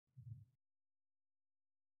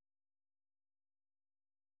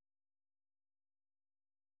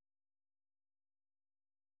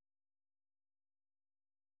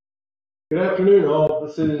Good afternoon, all.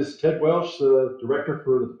 This is Ted Welsh, the Director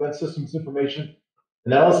for the Defense Systems Information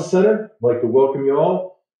Analysis Center. I'd like to welcome you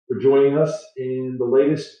all for joining us in the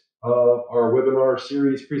latest of our webinar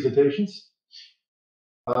series presentations.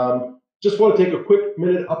 Just want to take a quick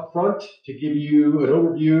minute up front to give you an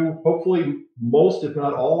overview. Hopefully, most, if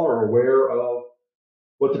not all, are aware of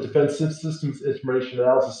what the Defense Systems Information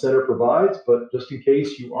Analysis Center provides, but just in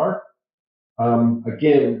case you aren't,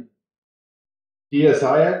 again,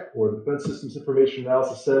 DSIAC, or the Defense Systems Information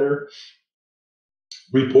Analysis Center,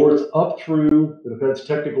 reports up through the Defense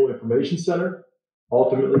Technical Information Center,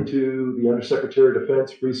 ultimately to the Undersecretary of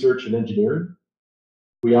Defense Research and Engineering.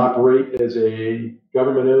 We operate as a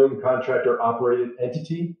government-owned, contractor-operated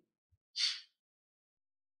entity,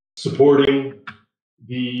 supporting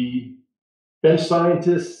the bench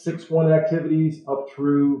scientist 6.1 activities up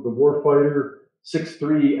through the warfighter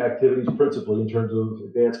 6.3 activities, principally in terms of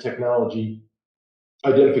advanced technology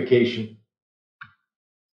identification.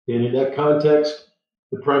 And in that context,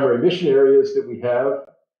 the primary mission areas that we have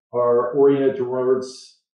are oriented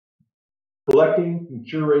towards collecting and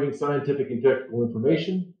curating scientific and technical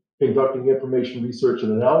information, conducting information research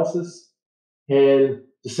and analysis, and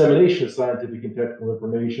dissemination of scientific and technical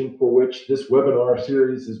information, for which this webinar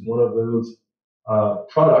series is one of those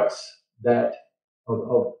products that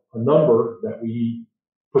of a number that we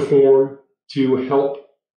perform to help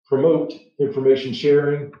promote information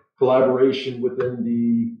sharing, collaboration within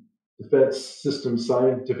the defense systems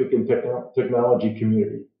scientific and technology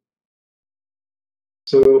community.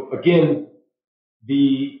 So again,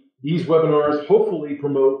 these webinars hopefully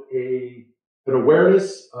promote an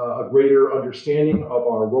awareness, a greater understanding of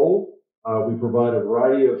our role. We provide a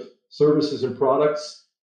variety of services and products,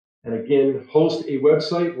 and again, host a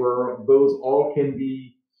website where those all can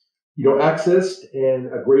be accessed, and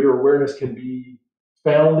a greater awareness can be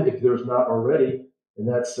found if there's not already, and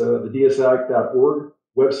that's the DSIAC.org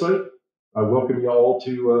website. I welcome you all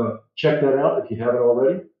to check that out if you haven't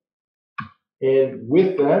already. And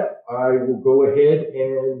with that, I will go ahead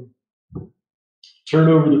and turn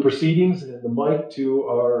over the proceedings and the mic to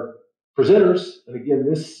our presenters. And again,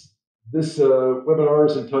 this webinar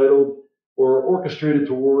is entitled or orchestrated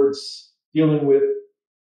towards dealing with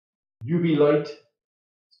UV light,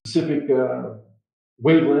 specific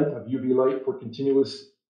wavelength of UV light for continuous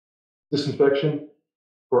disinfection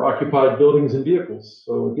for occupied buildings and vehicles.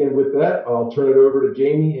 So again, with that, I'll turn it over to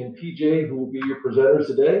Jamie and PJ, who will be your presenters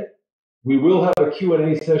today. We will have a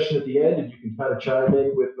Q&A session at the end, and you can kind of chime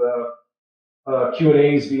in with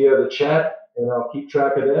Q&As via the chat, and I'll keep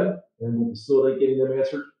track of them, and we'll facilitate getting them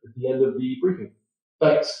answered at the end of the briefing.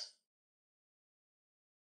 Thanks.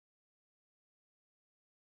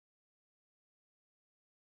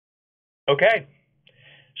 Okay,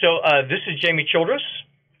 so this is Jamie Childress.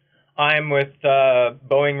 I'm with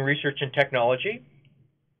Boeing Research and Technology,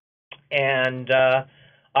 and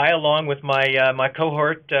I, along with my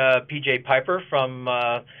cohort, PJ Piper from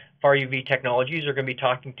Far UV Technologies, are going to be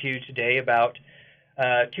talking to you today about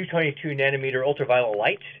 222 nanometer ultraviolet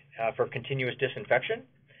light for continuous disinfection.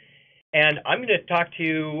 And I'm going to talk to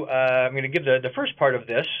you, I'm going to give the first part of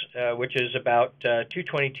this, which is about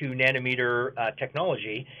 222 nanometer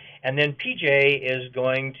technology. And then PJ is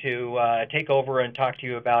going to take over and talk to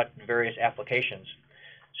you about various applications.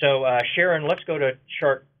 So Sharon, let's go to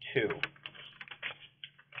chart 2.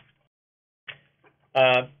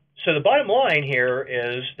 So the bottom line here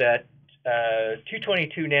is that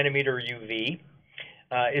 222 nanometer UV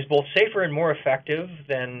is both safer and more effective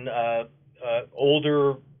than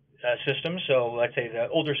older systems. So let's say the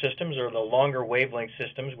older systems are the longer wavelength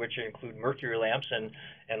systems, which include mercury lamps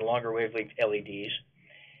and longer wavelength LEDs.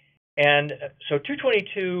 And so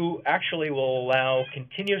 222 actually will allow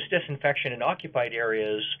continuous disinfection in occupied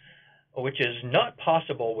areas, which is not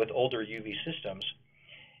possible with older UV systems.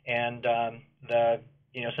 And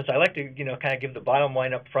since I like to kind of give the bottom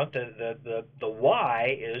line up front, the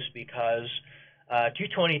why is because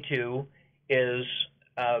 222 is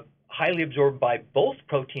highly absorbed by both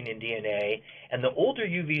protein and DNA, and the older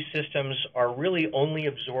UV systems are really only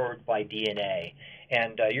absorbed by DNA.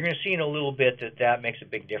 And you're going to see in a little bit that makes a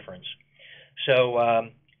big difference. So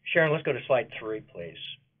Sharon, let's go to slide 3, please.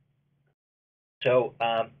 So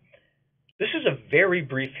this is a very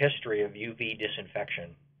brief history of UV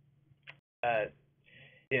disinfection.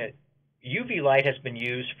 UV light has been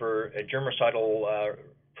used for germicidal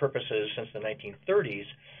purposes since the 1930s,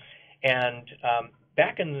 and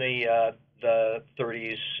back in the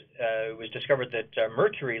 30s, it was discovered that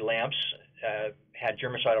mercury lamps had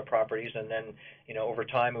germicidal properties, and then over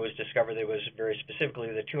time it was discovered that it was very specifically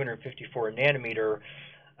the 254 nanometer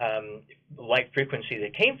light frequency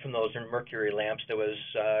that came from those mercury lamps that was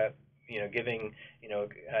giving,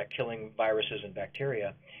 killing viruses and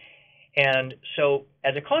bacteria. And so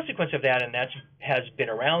as a consequence of that, and that has been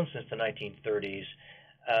around since the 1930s,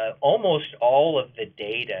 almost all of the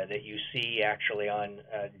data that you see actually on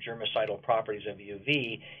germicidal properties of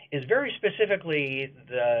UV is very specifically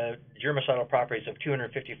the germicidal properties of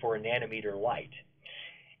 254 nanometer light.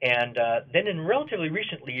 And then in relatively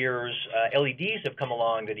recent years, LEDs have come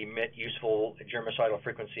along that emit useful germicidal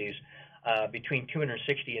frequencies between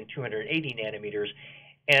 260 and 280 nanometers.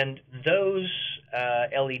 And those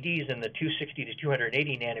LEDs in the 260 to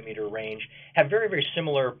 280 nanometer range have very, very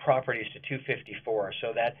similar properties to 254.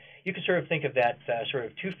 So that you can sort of think of that sort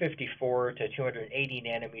of 254 to 280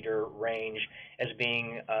 nanometer range as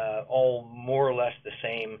being all more or less the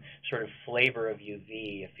same sort of flavor of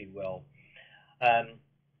UV, if you will.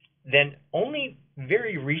 Then only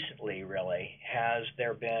very recently, really, has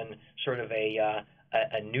there been sort of a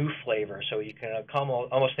new flavor. So you can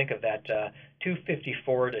almost think of that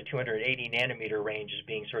 254 to 280 nanometer range as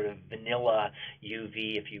being sort of vanilla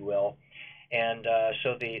UV, if you will. And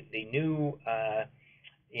so the new,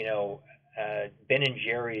 Ben and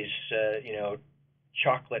Jerry's,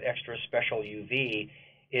 chocolate extra special UV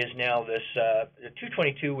is now this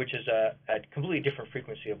 222, which is a completely different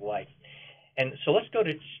frequency of light. And so let's go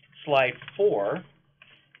to slide 4.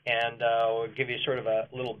 And we'll give you sort of a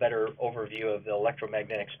little better overview of the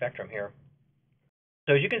electromagnetic spectrum here.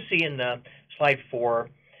 So as you can see in slide 4,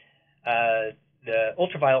 the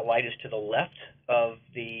ultraviolet light is to the left of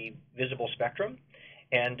the visible spectrum.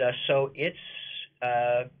 And so it's,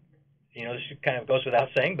 this kind of goes without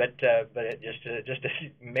saying, but just to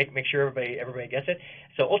make sure everybody gets it.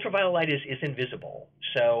 So ultraviolet light is invisible.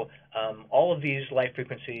 So all of these light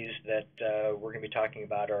frequencies that we're going to be talking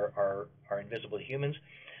about are invisible to humans.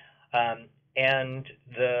 But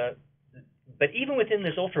even within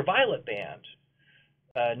this ultraviolet band,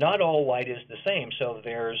 not all light is the same. So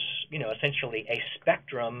there's, essentially a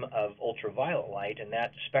spectrum of ultraviolet light, and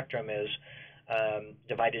that spectrum is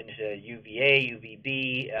divided into UVA,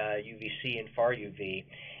 UVB, UVC, and far UV.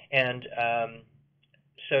 And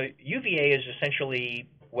so UVA is essentially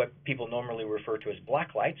what people normally refer to as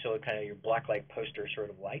black light, so kind of your black light poster sort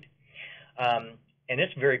of light. And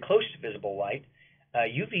it's very close to visible light.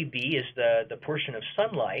 UVB is the portion of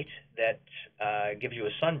sunlight that gives you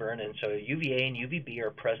a sunburn, and so UVA and UVB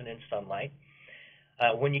are present in sunlight.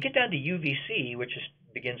 When you get down to UVC, which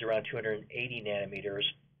begins around 280 nanometers,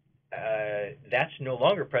 that's no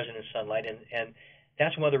longer present in sunlight, and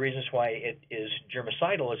that's one of the reasons why it is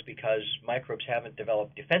germicidal, is because microbes haven't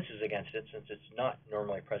developed defenses against it since it's not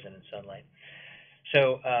normally present in sunlight.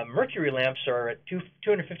 So mercury lamps are at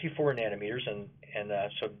 254 nanometers, and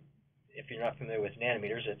so if you're not familiar with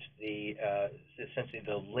nanometers, it's essentially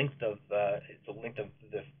the length of the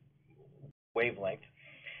wavelength.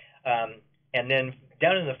 And then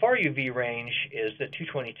down in the far UV range is the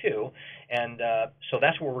 222, and so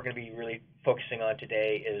that's what we're going to be really focusing on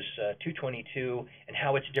today is 222 and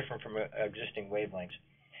how it's different from existing wavelengths.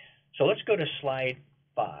 So let's go to slide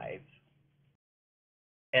 5.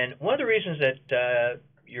 And one of the reasons that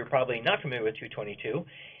you're probably not familiar with 222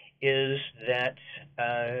 is that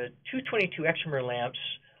 222 excimer lamps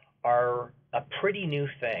are a pretty new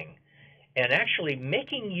thing. And actually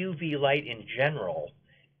making UV light in general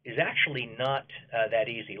is actually not that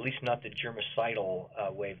easy, at least not the germicidal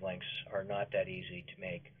wavelengths are not that easy to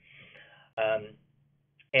make.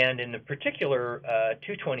 And in the particular,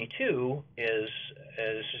 222 is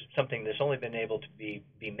something that's only been able to be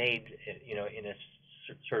made, in a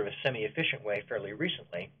sort of a semi-efficient way fairly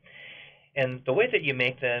recently. And the way that you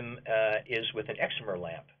make them is with an excimer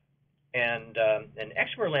lamp. And an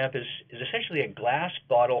excimer lamp is essentially a glass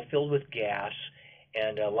bottle filled with gas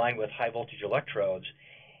and lined with high voltage electrodes.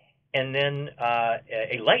 And then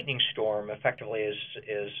a lightning storm effectively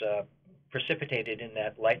is precipitated in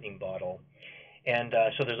that lightning bottle. And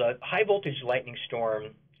so there's a high voltage lightning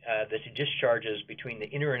storm that discharges between the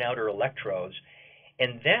inner and outer electrodes.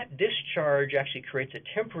 And that discharge actually creates a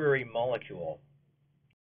temporary molecule.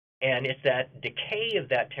 And it's that decay of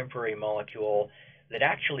that temporary molecule that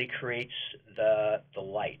actually creates the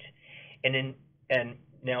light. And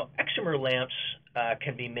now excimer lamps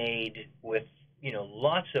can be made with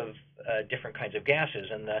lots of different kinds of gases,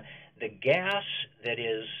 and the gas that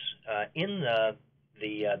is in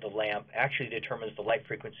the lamp actually determines the light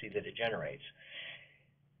frequency that it generates.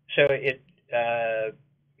 So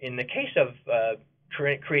in the case of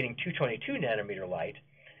creating 222 nanometer light,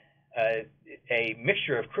 a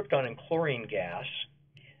mixture of krypton and chlorine gas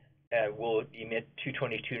will emit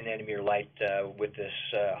 222 nanometer light with this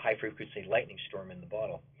high frequency lightning storm in the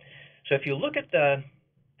bottle. So if you look at the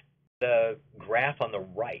graph on the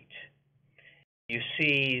right, you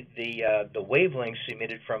see the wavelengths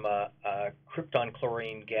emitted from a krypton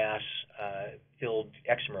chlorine gas filled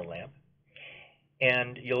excimer lamp,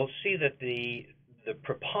 and you'll see that the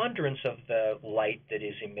preponderance of the light that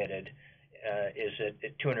is emitted is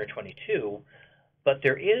at 222, but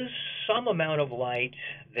there is some amount of light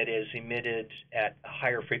that is emitted at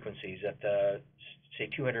higher frequencies, at the, say,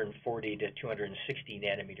 240 to 260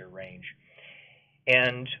 nanometer range.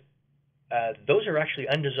 And those are actually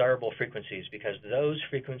undesirable frequencies because those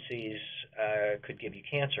frequencies could give you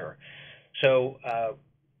cancer. So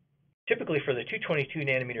typically for the 222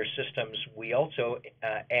 nanometer systems, we also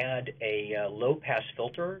add a low pass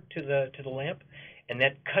filter to the lamp, and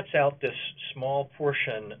that cuts out this small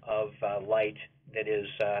portion of light that is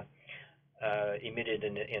emitted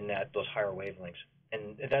in those higher wavelengths,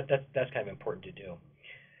 and that's kind of important to do.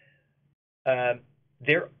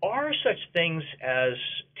 There are such things as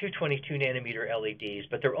 222 nanometer LEDs,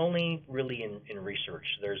 but they're only really in research.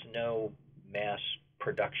 There's no mass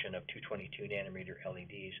production of 222 nanometer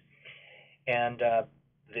LEDs. And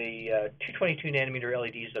the 222 nanometer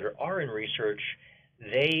LEDs that are in research,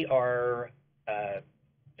 they're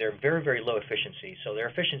very, very low efficiency. So their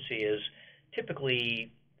efficiency is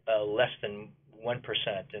typically less than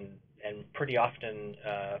 1%, and pretty often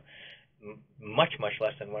much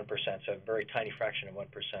less than 1%, so a very tiny fraction of 1%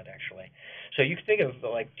 actually. So you can think of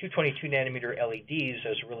like 222 nanometer LEDs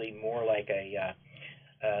as really more like a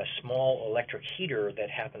small electric heater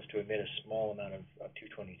that happens to emit a small amount of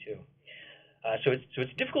 222. So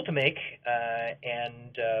it's difficult to make,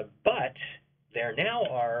 but there now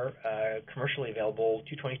are commercially available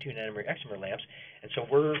 222 nanometer excimer lamps, and so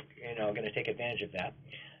we're going to take advantage of that.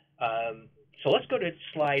 So let's go to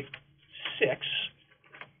slide 6.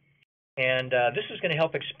 And this is going to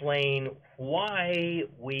help explain why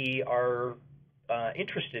we are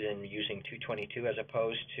interested in using 222 as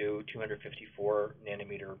opposed to 254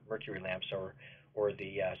 nanometer mercury lamps or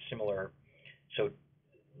the similar,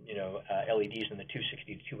 LEDs in the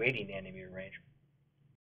 260 to 280 nanometer range.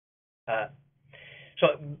 So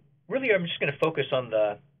really, I'm just going to focus on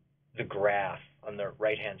the graph on the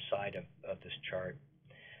right-hand side of this chart.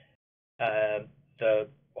 The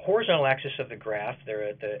horizontal axis of the graph there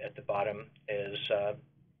at the bottom is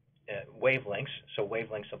wavelengths, so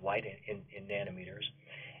wavelengths of light in nanometers.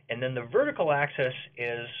 And then the vertical axis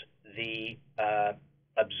is the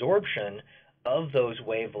absorption of those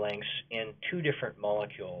wavelengths in two different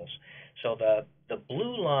molecules. So the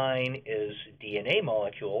blue line is DNA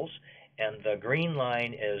molecules, and the green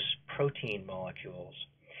line is protein molecules.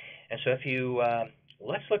 And so if you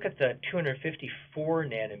let's look at the 254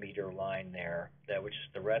 nanometer line there, which is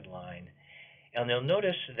the red line. And you'll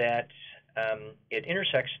notice that it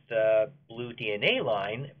intersects the blue DNA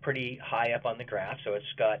line pretty high up on the graph. So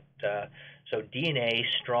it's got, so DNA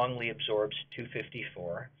strongly absorbs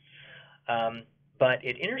 254. But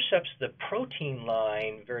it intercepts the protein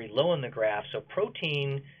line very low in the graph. So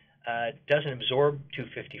protein doesn't absorb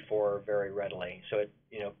 254 very readily. So it,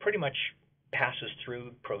 pretty much passes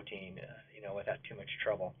through protein, without too much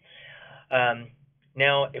trouble.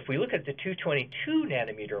 Now, if we look at the 222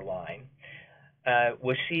 nanometer line,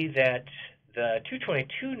 we'll see that the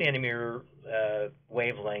 222 nanometer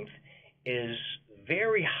wavelength is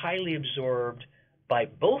very highly absorbed by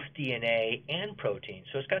both DNA and protein.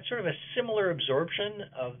 So it's got sort of a similar absorption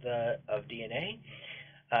of DNA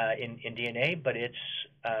in DNA, but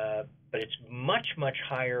it's much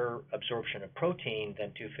higher absorption of protein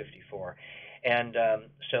than 254. And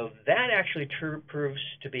so that actually proves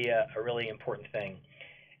to be a really important thing.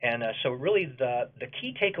 And so really the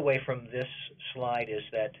key takeaway from this slide is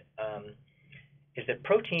that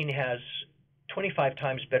protein has 25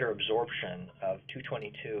 times better absorption of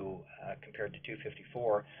 222 compared to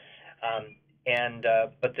 254.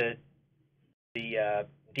 But the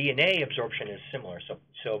DNA absorption is similar.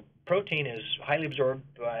 So protein is highly absorbed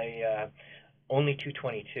by only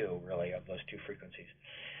 222, really, of those two frequencies.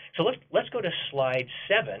 So let's go to slide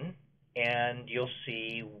 7, and you'll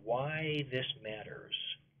see why this matters.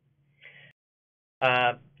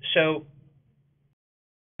 So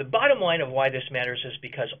the bottom line of why this matters is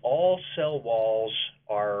because all cell walls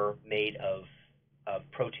are made of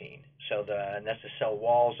protein. So and that's the cell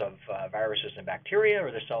walls of viruses and bacteria,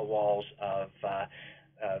 or the cell walls of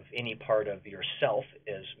any part of yourself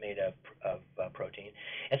is made of protein.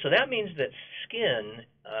 And so that means that skin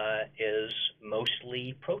is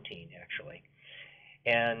mostly protein, actually.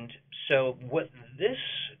 And so what this,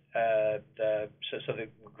 so the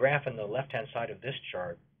graph on the left-hand side of this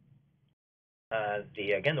chart,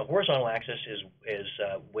 again, the horizontal axis is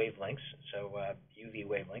wavelengths, so UV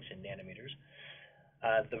wavelengths in nanometers.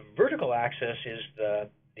 The vertical axis is the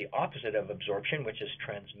the opposite of absorption, which is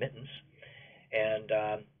transmittance. And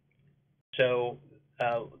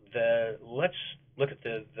let's look at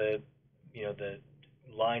the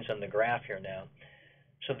lines on the graph here now.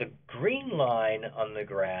 So the green line on the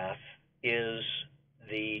graph is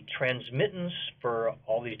the transmittance for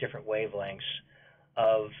all these different wavelengths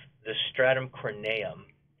of the stratum corneum.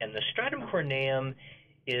 And the stratum corneum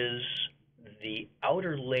is the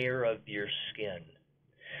outer layer of your skin.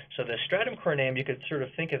 So the stratum corneum, you could sort of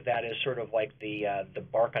think of that as sort of like the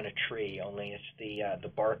bark on a tree, only it's the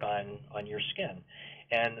bark on your skin.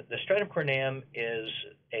 And the stratum corneum is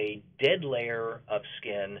a dead layer of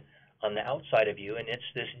skin on the outside of you, and it's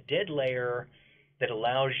this dead layer that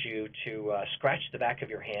allows you to scratch the back of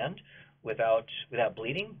your hand without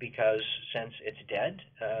bleeding, because since it's dead,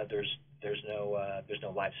 there's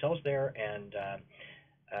no live cells there, and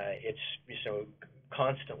it's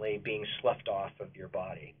constantly being sloughed off of your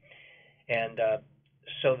body. And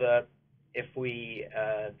if we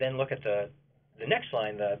then look at the next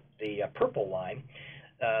line, the purple line,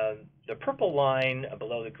 the purple line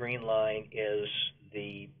below the green line is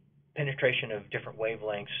the penetration of different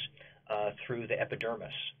wavelengths through the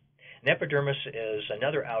epidermis. An epidermis is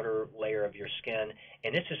another outer layer of your skin,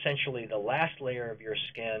 and it's essentially the last layer of your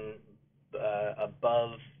skin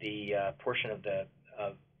above the portion of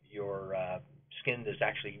your skin that's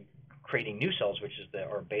actually creating new cells, which is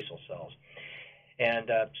or basal cells. And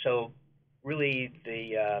so really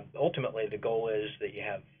ultimately the goal is that you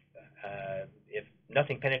have, if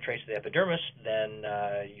nothing penetrates the epidermis, then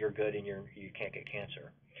you're good and you can't get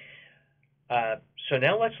cancer. So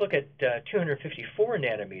now let's look at 254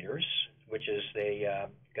 nanometers, which is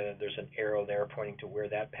there's an arrow there pointing to where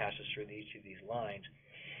that passes through each of these lines.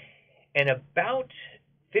 And about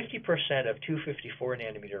 50% of 254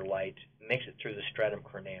 nanometer light makes it through the stratum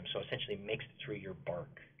corneum, so essentially makes it through your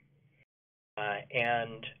bark.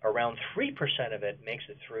 And around 3% of it makes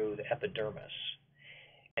it through the epidermis.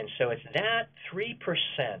 And so it's that 3%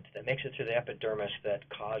 that makes it through the epidermis that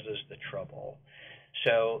causes the trouble.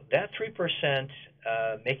 So that 3%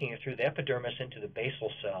 making it through the epidermis into the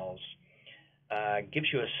basal cells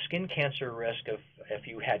gives you a skin cancer risk of, if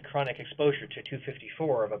you had chronic exposure to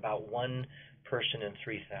 254, of about 1 person in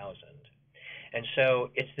 3,000. And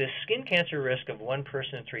so it's this skin cancer risk of 1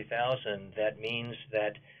 person in 3,000 that means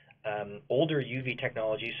that older UV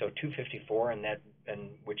technology, so 254, and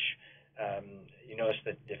which you notice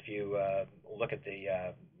that if you look at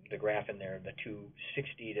the graph in there, the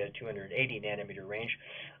 260 to 280 nanometer range,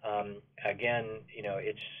 again,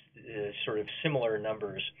 it's sort of similar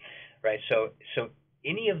numbers, right? So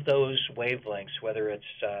any of those wavelengths, whether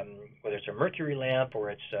it's a mercury lamp or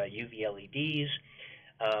it's UV LEDs,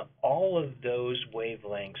 all of those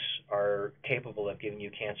wavelengths are capable of giving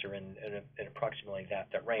you cancer in approximately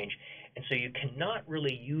that range. And so you cannot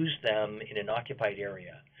really use them in an occupied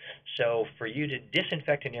area. So for you to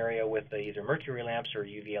disinfect an area with either mercury lamps or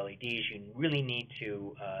UV LEDs, you really need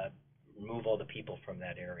to remove all the people from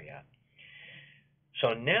that area.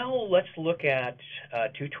 So now let's look at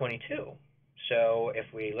 222. So if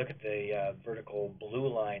we look at the vertical blue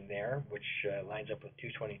line there, which lines up with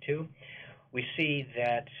 222, we see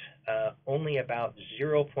that only about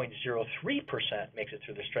 0.03% makes it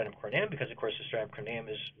through the stratum corneum, because of course the stratum corneum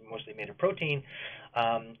is mostly made of protein,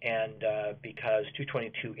 and because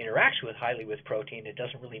 222 interacts highly with protein, it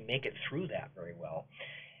doesn't really make it through that very well.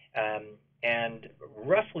 And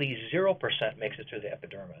roughly 0% makes it through the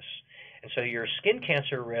epidermis. And so your skin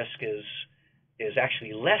cancer risk is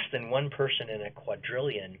actually less than 1 person in a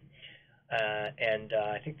quadrillion. And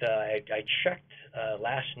I think I checked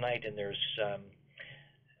last night, and there's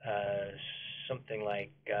something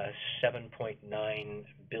like 7.9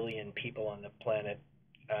 billion people on the planet,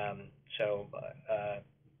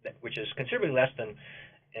 which is considerably less than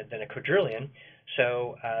a quadrillion.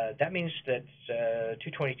 So that means that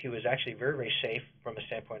 222 is actually very, very safe from a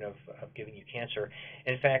standpoint of giving you cancer.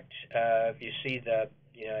 In fact, if you see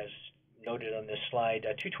as noted on this slide,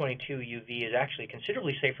 222 UV is actually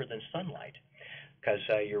considerably safer than sunlight, because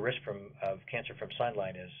your risk of cancer from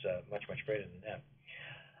sunlight is much, much greater than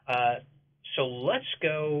that. So let's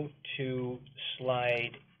go to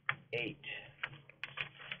slide 8.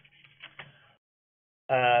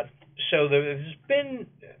 So there's been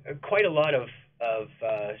quite a lot of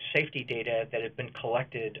safety data that have been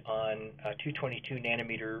collected on 222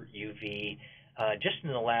 nanometer UV just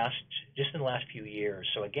in the last few years.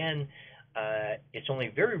 So again, it's only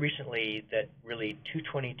very recently that really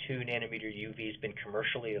 222 nanometer UV has been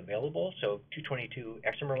commercially available, so 222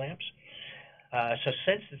 excimer lamps. So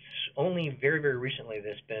since it's only very, very recently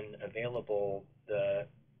that's been available, the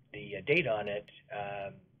data on it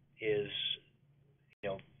is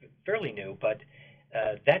fairly new, but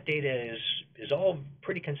that data is all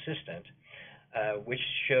pretty consistent, which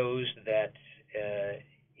shows that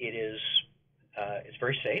it's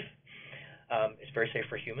very safe. It's very safe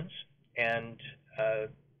for humans, and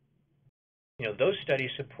those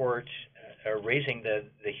studies support raising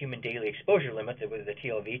the human daily exposure limit, the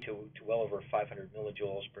TLV, to well over 500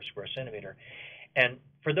 millijoules per square centimeter. And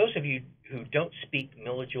for those of you who don't speak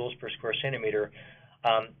millijoules per square centimeter,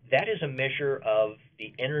 that is a measure of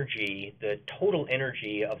the energy, the total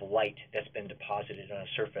energy of light that's been deposited on a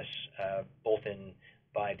surface, both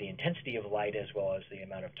by the intensity of light as well as the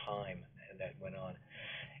amount of time that went on.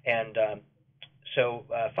 And so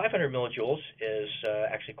 500 millijoules is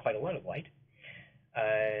actually quite a lot of light.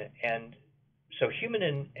 And so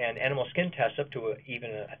human and animal skin tests up to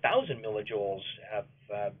even 1,000 millijoules have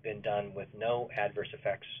been done with no adverse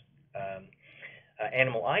effects.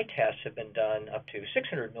 Animal eye tests have been done up to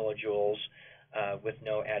 600 millijoules with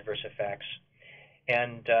no adverse effects.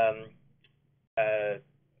 And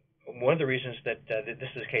one of the reasons that this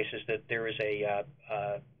is the case is that there is a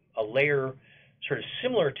layer sort of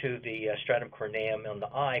similar to the stratum corneum on the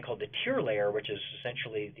eye called the tear layer, which is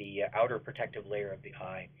essentially the outer protective layer of the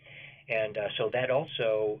eye. And so that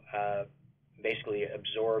also basically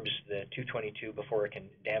absorbs the 222 before it can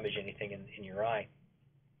damage anything in your eye.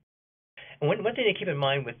 And one thing to keep in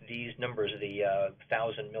mind with these numbers, the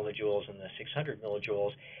 1,000 millijoules and the 600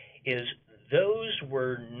 millijoules, is those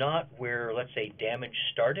were not where, let's say, damage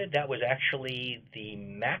started. That was actually the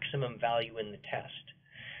maximum value in the test.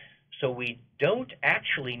 So we don't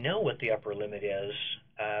actually know what the upper limit is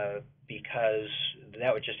because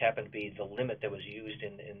that would just happen to be the limit that was used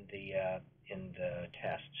in the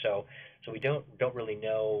test. So we don't really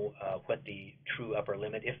know what the true upper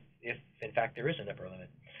limit, if in fact there is an upper limit.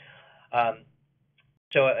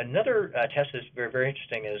 So another test that's very, very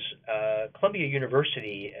interesting is Columbia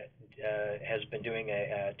University has been doing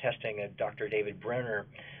a testing of Dr. David Brenner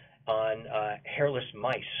on hairless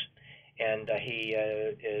mice. And he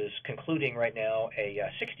is concluding right now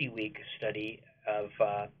a 60-week study of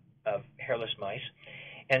hairless mice.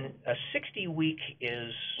 And a 60-week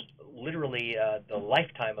is literally the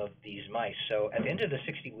lifetime of these mice. So at the end of the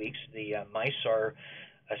 60 weeks, the mice are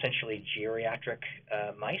essentially geriatric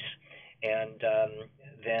mice. And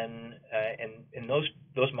then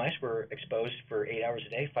those mice were exposed for 8 hours a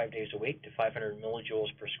day, 5 days a week, to 500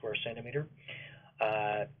 millijoules per square centimeter,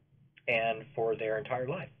 and for their entire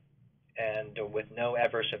life, and with no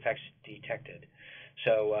adverse effects detected.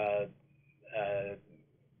 So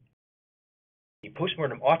the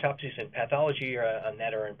postmortem autopsies and pathology on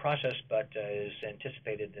that are in process, but is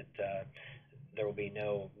anticipated that there will be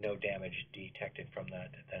no damage detected from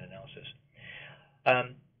that analysis.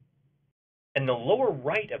 In the lower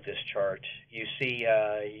right of this chart, you see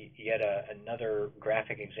yet another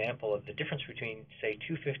graphic example of the difference between, say,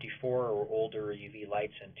 254 or older UV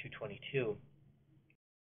lights and 222.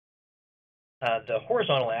 The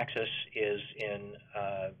horizontal axis is in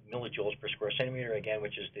millijoules per square centimeter, again,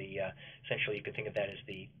 which is essentially you could think of that as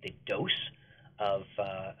the dose of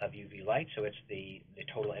UV light, so it's the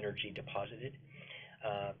total energy deposited.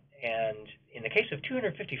 And in the case of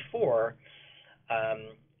 254,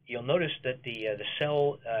 you'll notice that the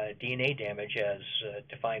cell DNA damage, as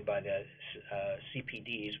defined by the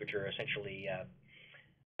CPDs, which are essentially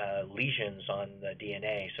lesions on the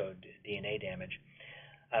DNA, so DNA damage.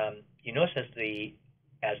 You notice as the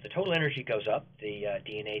total energy goes up, the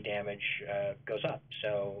DNA damage goes up.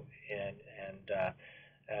 So and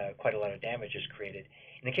quite a lot of damage is created.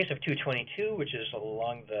 In the case of 222, which is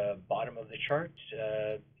along the bottom of the chart,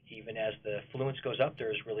 even as the fluence goes up,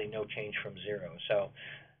 there is really no change from zero. So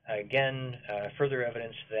again, further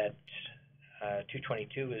evidence that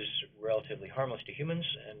 222 is relatively harmless to humans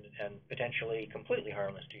and potentially completely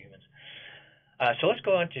harmless to humans. So let's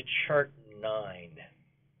go on to chart 9.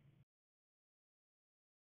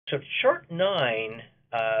 So chart 9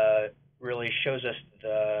 really shows us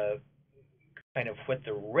the kind of what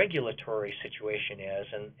the regulatory situation is,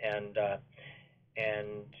 and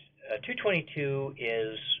 222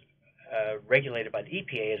 is regulated by the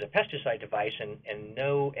EPA as a pesticide device, and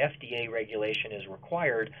no FDA regulation is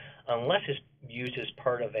required unless it's used as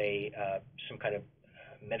part of some kind of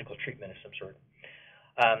medical treatment of some sort.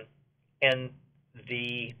 And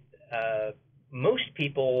most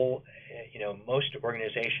people, most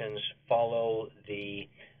organizations follow the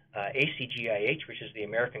ACGIH, which is the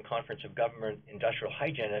American Conference of Government Industrial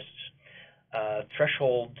Hygienists,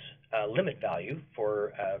 threshold limit value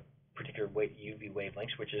for particular UV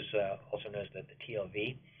wavelengths, which is also known as the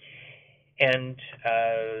TLV. And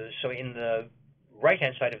so in the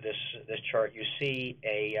right-hand side of this chart, you see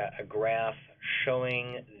a graph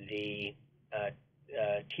showing the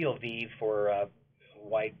TLV for a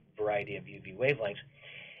wide variety of UV wavelengths.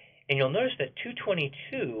 And you'll notice that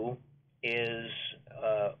 222 is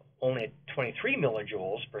only at 23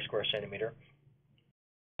 millijoules per square centimeter,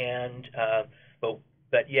 and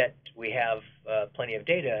but yet we have plenty of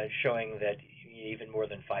data showing that even more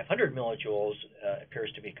than 500 millijoules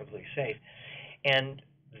appears to be completely safe. And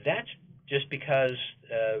that's just because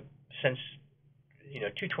since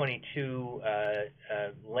 222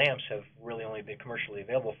 lamps have really only been commercially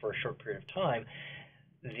available for a short period of time,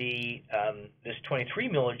 this 23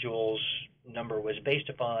 millijoules number was based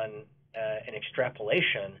upon an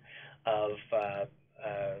extrapolation of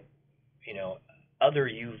other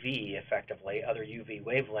UV, effectively other UV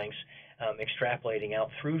wavelengths, extrapolating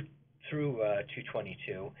out through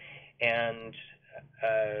 222, and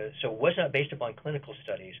so it was not based upon clinical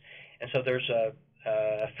studies. And so there's a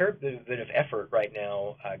fair bit of effort right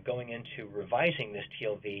now going into revising this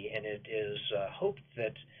TLV, and it is hoped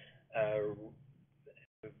that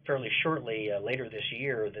fairly shortly, later this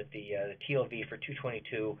year, that the TLV for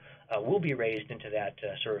 222 will be raised into that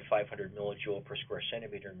sort of 500 millijoule per square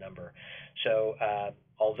centimeter number. So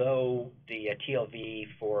although the TLV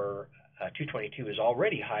for 222 is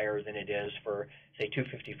already higher than it is for, say,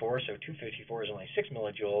 254, so 254 is only 6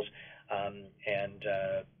 millijoules, and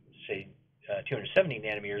say 270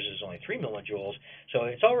 nanometers is only 3 millijoules, so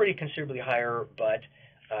it's already considerably higher, but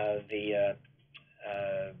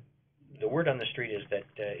the word on the street is that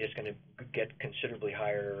it's going to get considerably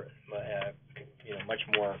higher, much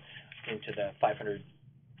more into the 500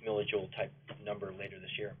 millijoule type number later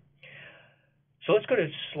this year. So let's go to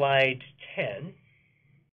slide 10.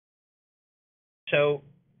 So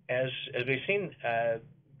as we've seen,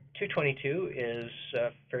 222 is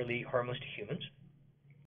fairly harmless to humans,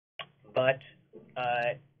 but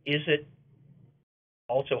is it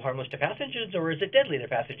also harmless to pathogens, or is it deadly to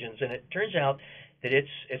pathogens? And it turns out that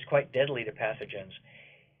it's quite deadly to pathogens.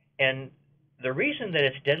 And the reason that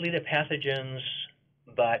it's deadly to pathogens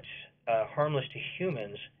but harmless to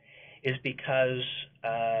humans is because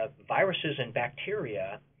viruses and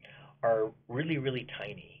bacteria are really, really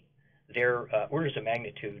tiny. They're orders of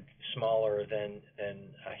magnitude smaller than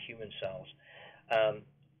human cells.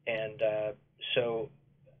 So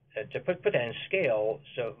to put that in scale,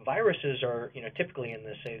 so viruses are typically in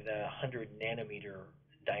the 100 nanometer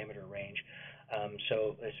diameter range.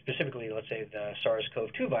 So specifically, let's say the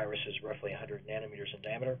SARS-CoV-2 virus is roughly 100 nanometers in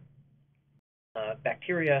diameter.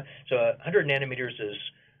 Bacteria, so 100 nanometers is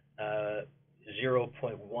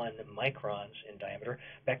 0.1 microns in diameter.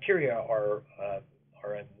 Bacteria are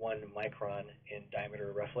at 1 micron in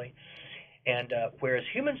diameter roughly. And whereas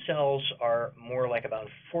human cells are more like about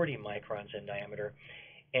 40 microns in diameter,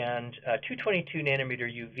 and 222 nanometer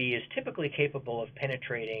UV is typically capable of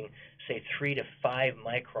penetrating, say, 3 to 5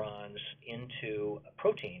 microns into a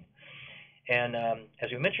protein. And as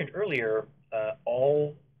we mentioned earlier,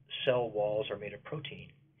 all cell walls are made of protein.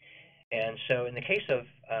 And so in the case of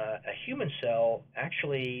a human cell,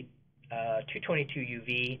 actually 222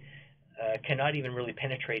 UV cannot even really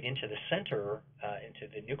penetrate into the center, into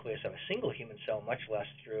the nucleus of a single human cell, much less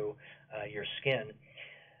through your skin.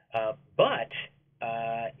 But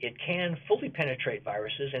it can fully penetrate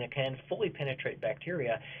viruses, and it can fully penetrate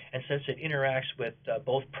bacteria. And since it interacts with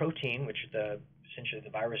both protein, which essentially the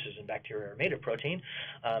viruses and bacteria are made of protein,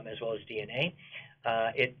 as well as DNA,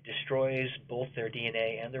 it destroys both their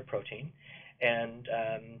DNA and their protein. And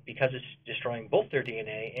because it's destroying both their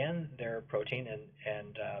DNA and their protein,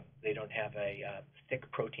 and they don't have a thick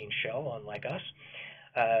protein shell, unlike us,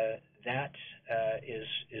 that is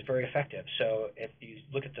very effective. So if you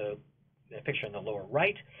look at the picture in the lower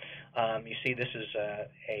right, you see this is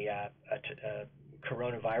a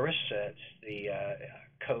coronavirus. It's the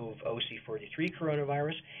CoV OC43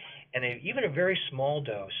 coronavirus, and even a very small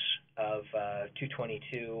dose of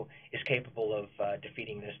 222 is capable of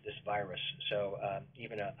defeating this virus. So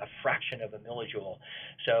even a fraction of a millijoule.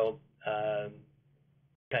 So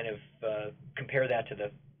kind of compare that to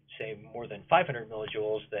the, say, more than 500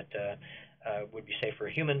 millijoules that would be safe for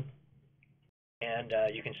a human. And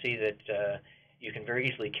you can see that you can very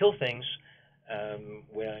easily kill things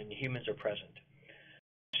when humans are present.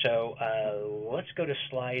 So let's go to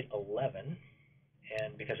slide 11.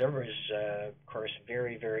 And because everybody's, of course,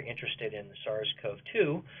 very, very interested in the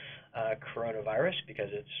SARS-CoV-2 coronavirus, because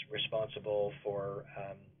it's responsible for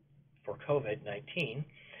COVID-19.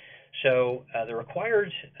 So the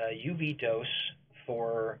required UV dose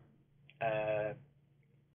for a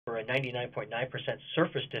 99.9%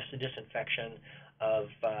 surface disinfection of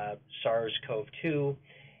SARS-CoV-2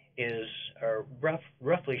 is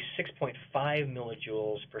roughly 6.5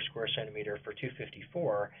 millijoules per square centimeter for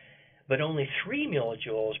 254, but only 3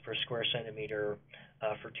 millijoules per square centimeter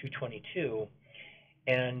for 222.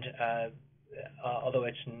 And although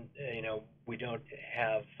it's, we don't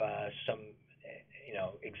have some,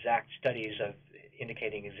 exact studies of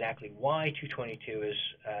indicating exactly why 222 is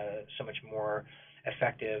so much more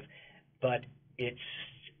effective, but it's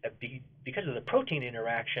because of the protein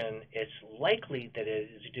interaction, it's likely that it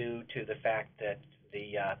is due to the fact that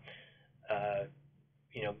the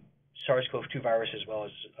SARS-CoV-2 virus, as well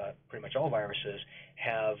as pretty much all viruses,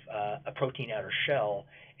 have a protein outer shell,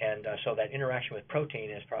 and so that interaction with protein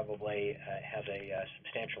is probably has a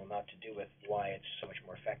substantial amount to do with why it's so much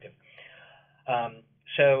more effective.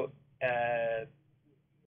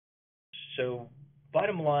 So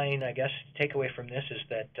bottom line, I guess, takeaway from this is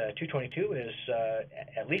that 222 is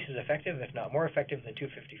at least as effective, if not more effective, than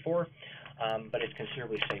 254, but it's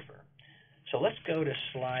considerably safer. So let's go to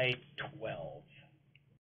slide 12.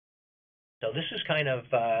 So this is kind of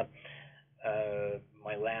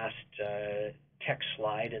my last text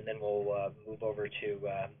slide, and then we'll move over to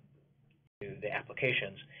the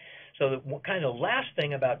applications. So the kind of last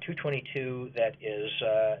thing about 222 that is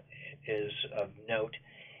of note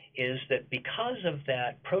is that because of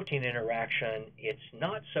that protein interaction, it's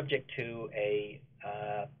not subject to a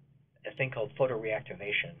thing called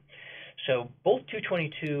photoreactivation. So both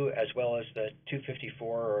 222 as well as the 254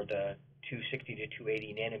 or the 260 to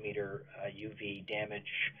 280 nanometer UV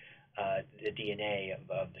damage the DNA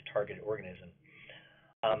of the target organism.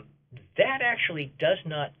 That actually does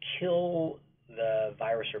not kill the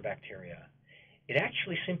virus or bacteria. It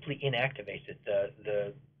actually simply inactivates it.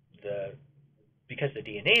 Because the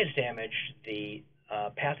DNA is damaged, the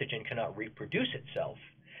pathogen cannot reproduce itself,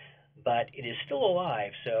 but it is still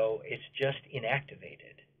alive, so it's just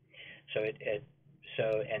inactivated. So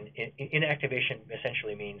inactivation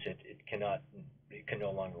essentially means it can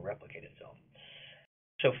no longer replicate itself.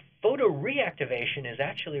 So photoreactivation is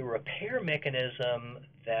actually a repair mechanism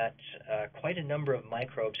that quite a number of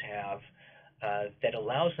microbes have that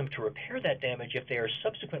allows them to repair that damage if they are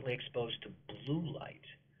subsequently exposed to blue light.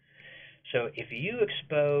 So if you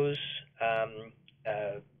expose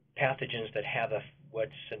pathogens that have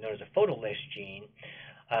what's known as a photolase gene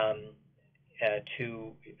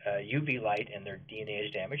to UV light, and their DNA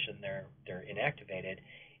is damaged and they're inactivated,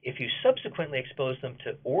 if you subsequently expose them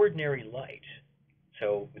to ordinary light,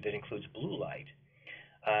 so that includes blue light,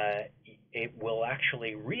 it will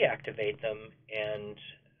actually reactivate them, and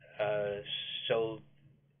so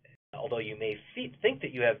although you may think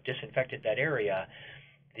that you have disinfected that area,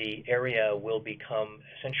 the area will become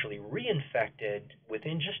essentially reinfected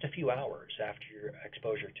within just a few hours after your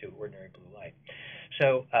exposure to ordinary blue light.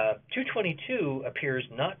 So 222 appears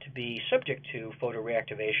not to be subject to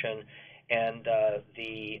photoreactivation, and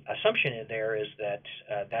the assumption there is that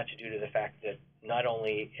that's due to the fact that not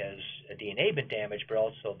only has DNA been damaged, but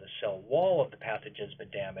also the cell wall of the pathogen has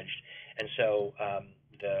been damaged, and so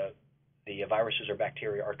the viruses or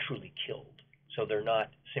bacteria are truly killed. So they're not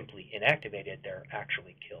simply inactivated, they're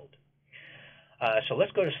actually killed. So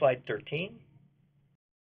let's go to slide 13.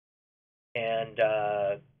 And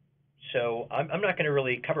so I'm not going to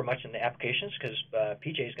really cover much in the applications because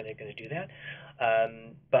PJ is going to do that.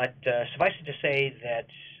 But suffice it to say that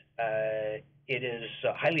it is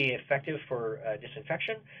highly effective for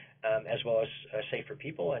disinfection as well as safe for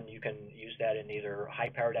people, and you can use that in either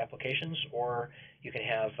high-powered applications, or you can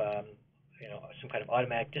have some kind of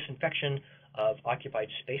automatic disinfection of occupied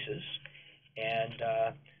spaces. And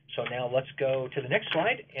so now let's go to the next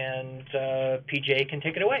slide, and PJ can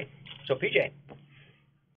take it away. So PJ.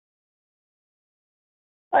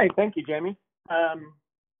 Hi, thank you, Jamie.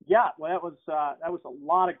 Yeah, well, that was a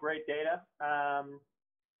lot of great data.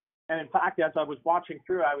 And in fact, as I was watching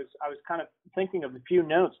through, I was kind of thinking of a few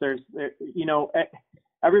notes.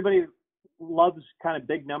 Everybody loves kind of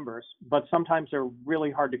big numbers, but sometimes they're really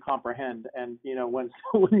hard to comprehend. And when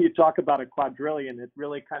you talk about a quadrillion, it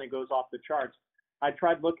really kind of goes off the charts. I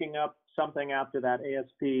tried looking up something after that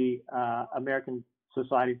ASP, American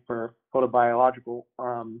Society for Photobiological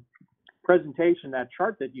presentation, that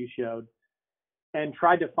chart that you showed, and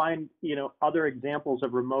tried to find other examples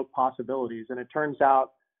of remote possibilities. And it turns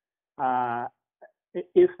out,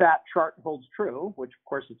 if that chart holds true, which of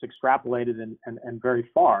course it's extrapolated and very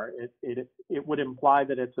far, it would imply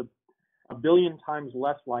that it's a billion times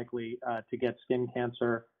less likely to get skin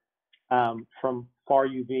cancer from far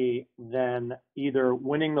UV than either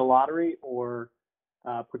winning the lottery or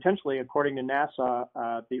potentially, according to NASA,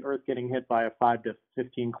 the Earth getting hit by a 5 to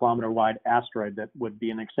 15 kilometer wide asteroid that would be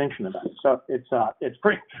an extinction event. So it's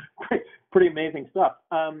pretty amazing stuff.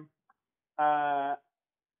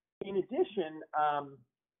 in addition,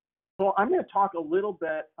 well, I'm going to talk a little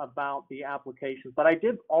bit about the applications, but I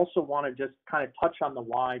did also want to just kind of touch on the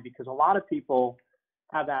why, because a lot of people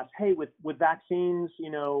have asked, hey, with vaccines,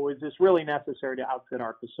 is this really necessary to outfit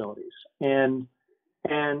our facilities? And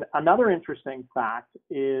another interesting fact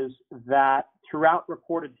is that throughout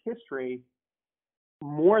recorded history,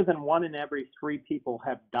 more than 1 in every 3 people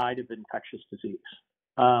have died of infectious disease.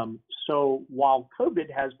 So while COVID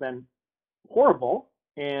has been horrible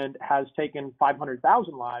and has taken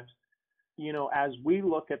 500,000 lives, as we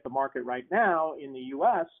look at the market right now in the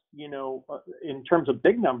U.S., in terms of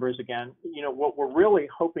big numbers again, what we're really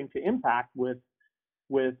hoping to impact with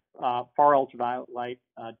far ultraviolet light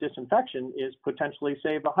disinfection is potentially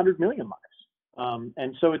save 100 million lives.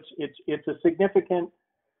 And so it's a significant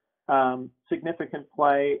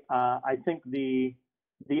play. I think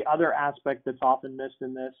the other aspect that's often missed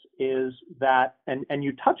in this is that, and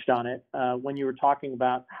you touched on it when you were talking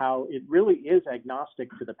about how it really is agnostic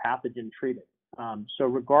to the pathogen treated. So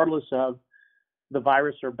regardless of the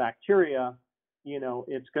virus or bacteria,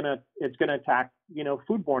 it's gonna attack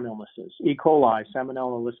foodborne illnesses, E. coli,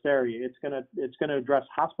 Salmonella, Listeria. It's gonna address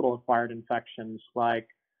hospital-acquired infections like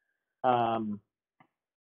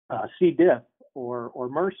C. diff or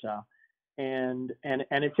MRSA. And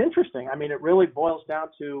it's interesting. I mean, it really boils down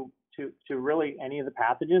to really any of the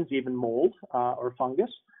pathogens, even mold or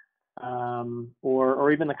fungus,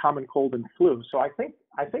 or even the common cold and flu. So I think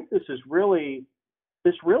this really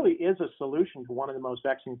is a solution to one of the most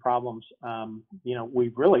vexing problems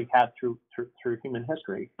we've really had through human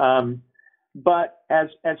history. But as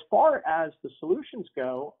far as the solutions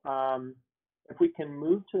go, if we can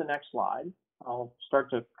move to the next slide, I'll start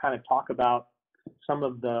to kind of talk about some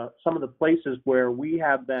of the places where we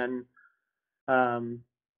have been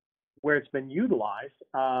where it's been utilized.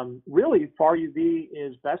 Really, far UV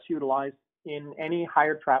is best utilized in any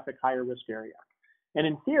higher traffic, higher risk area, and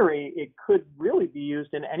in theory, it could really be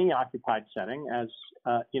used in any occupied setting as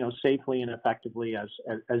safely and effectively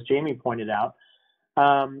as Jamie pointed out.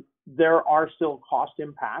 There are still cost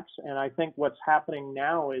impacts, and I think what's happening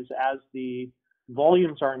now is as the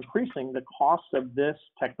volumes are increasing, the costs of this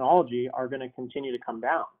technology are going to continue to come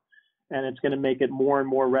down, and it's going to make it more and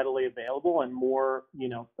more readily available and more,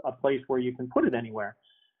 a place where you can put it anywhere.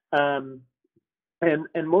 And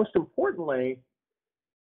most importantly,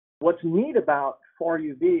 what's neat about far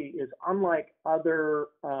UV is unlike other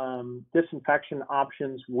disinfection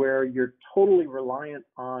options where you're totally reliant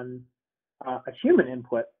on a human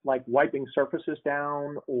input, like wiping surfaces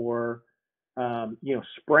down or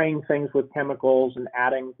spraying things with chemicals and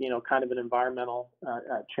adding, kind of an environmental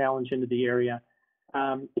challenge into the area.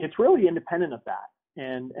 It's really independent of that.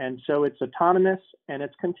 And so it's autonomous and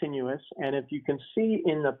it's continuous. And if you can see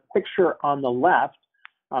in the picture on the left,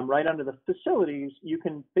 right under the facilities, you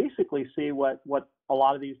can basically see what a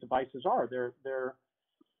lot of these devices are.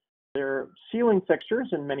 They're ceiling fixtures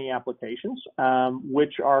in many applications,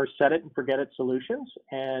 which are set it and forget it solutions.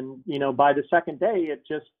 And, by the second day, it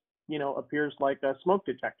just, appears like a smoke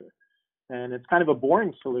detector. And it's kind of a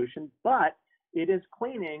boring solution, but it is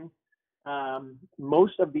cleaning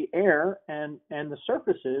most of the air and the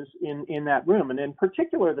surfaces in that room, and in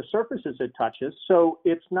particular the surfaces it touches. So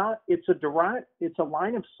it's a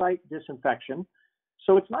line of sight disinfection.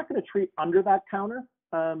 So it's not going to treat under that counter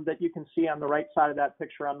that you can see on the right side of that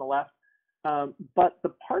picture on the left. But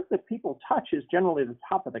the part that people touch is generally the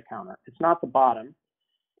top of the counter. It's not the bottom.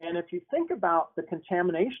 And if you think about the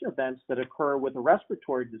contamination events that occur with a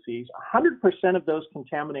respiratory disease, 100% of those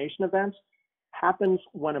contamination events happens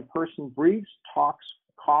when a person breathes, talks,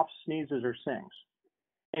 coughs, sneezes, or sings.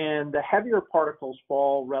 And the heavier particles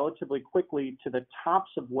fall relatively quickly to the tops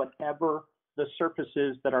of whatever the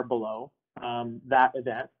surfaces that are below that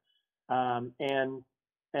event. And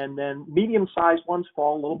then medium-sized ones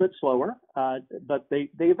fall a little bit slower, but they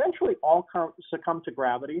eventually all succumb to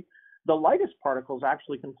gravity. The lightest particles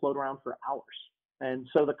actually can float around for hours. And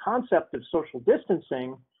so the concept of social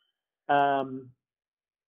distancing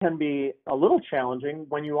can be a little challenging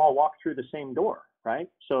when you all walk through the same door, right?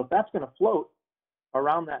 So if that's going to float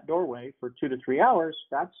around that doorway for 2 to 3 hours,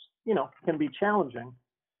 that's, can be challenging.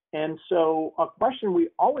 And so a question we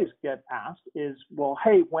always get asked is, well,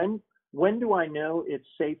 hey, when do I know it's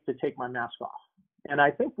safe to take my mask off? And I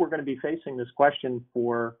think we're going to be facing this question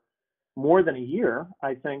for more than a year.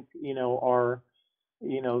 I think,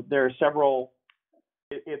 there are several,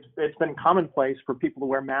 it's been commonplace for people to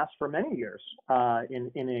wear masks for many years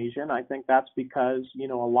in Asia. And I think that's because,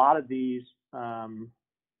 a lot of these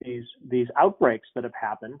outbreaks that have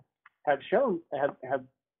happened have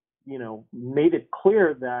made it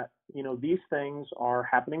clear that, these things are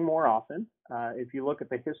happening more often. If you look at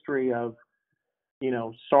the history of,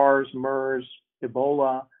 SARS, MERS,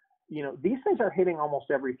 Ebola, these things are hitting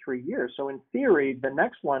almost every 3 years. So in theory, the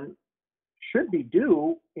next one should be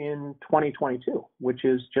due in 2022, which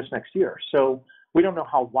is just next year. So we don't know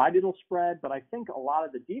how wide it'll spread, but I think a lot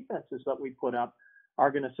of the defenses that we put up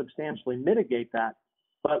are going to substantially mitigate that.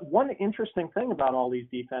 But one interesting thing about all these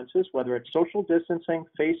defenses, whether it's social distancing,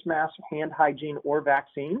 face masks, hand hygiene, or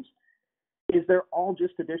vaccines, is they're all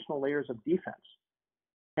just additional layers of defense.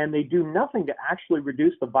 And they do nothing to actually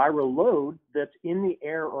reduce the viral load that's in the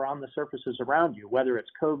air or on the surfaces around you, whether it's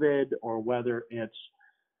COVID or whether it's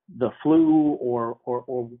the flu or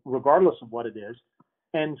regardless of what it is.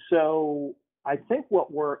 And so I think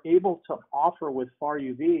what we're able to offer with FAR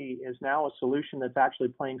UV is now a solution that's actually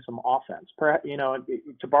playing some offense.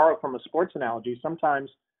 To borrow from a sports analogy, sometimes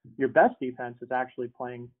your best defense is actually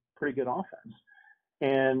playing pretty good offense.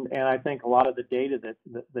 And I think a lot of the data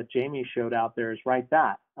that Jamie showed out there is right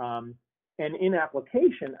that. And in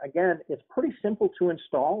application, again, it's pretty simple to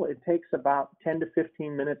install. It takes about 10 to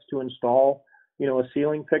 15 minutes to install, a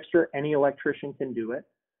ceiling fixture. Any electrician can do it.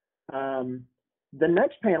 The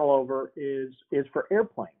next panel over is for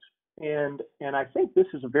airplanes. And I think this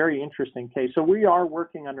is a very interesting case. So we are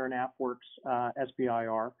working under an AFWERX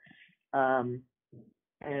SBIR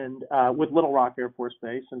and with Little Rock Air Force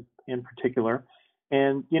Base in particular.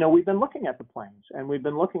 And, we've been looking at the planes and we've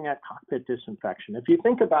been looking at cockpit disinfection. If you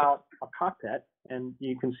think about a cockpit, and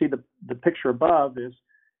you can see the picture above is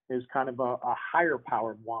kind of a higher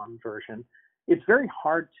powered wand version. It's very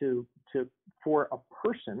hard for a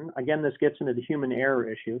person, again, this gets into the human error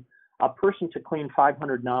issue, a person to clean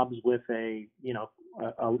 500 knobs with a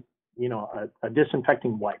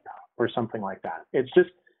disinfecting wipe or something like that. It's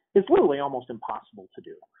literally almost impossible to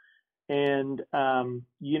do. And,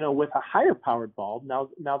 with a higher powered bulb, now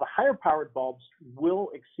the higher powered bulbs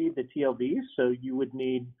will exceed the TLVs. So you would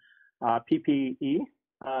need PPE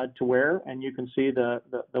to wear. And you can see the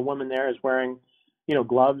woman there is wearing,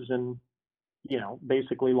 gloves and,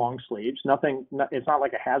 basically long sleeves. It's not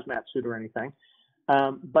like a hazmat suit or anything.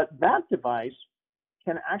 But that device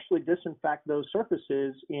can actually disinfect those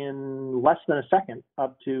surfaces in less than a second,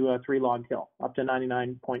 up to a 3 log kill, up to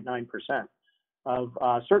 99.9% of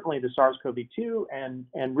certainly the SARS-CoV-2,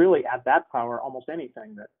 and really at that power, almost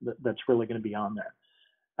anything that's really going to be on there.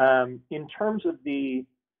 In terms of the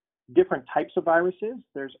different types of viruses,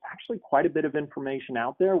 there's actually quite a bit of information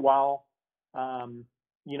out there. While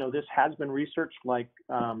this has been researched, like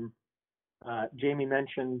Jamie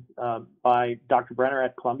mentioned, by Dr. Brenner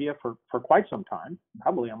at Columbia for quite some time,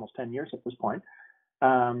 probably almost 10 years at this point.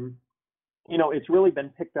 It's really been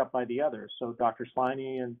picked up by the others. So Dr.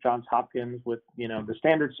 Sliney and Johns Hopkins with, the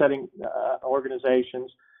standard setting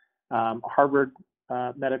organizations, Harvard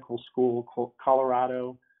Medical School,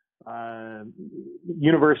 Colorado,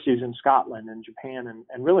 universities in Scotland and Japan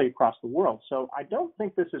and really across the world. So I don't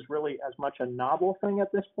think this is really as much a novel thing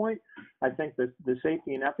at this point. I think that the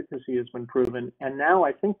safety and efficacy has been proven. And now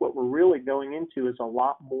I think what we're really going into is a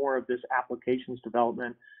lot more of this applications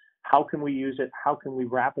development. How can we use it? How can we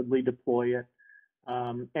rapidly deploy it?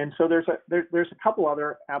 And so there's a couple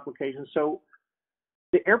other applications. So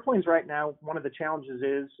the airplanes right now, one of the challenges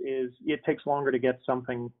is it takes longer to get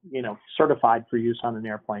something, certified for use on an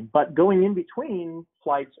airplane. But going in between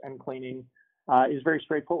flights and cleaning is very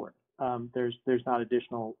straightforward. There's not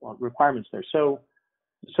additional requirements there. So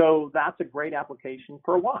that's a great application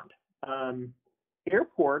for a wand.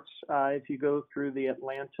 Airports, if you go through the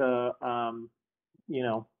Atlanta,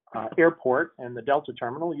 airport and the Delta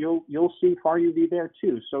terminal, you'll see FAR UV there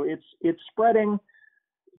too. So it's spreading.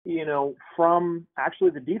 From actually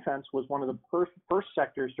the defense was one of the first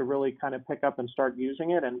sectors to really kind of pick up and start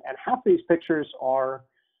using it. And half these pictures are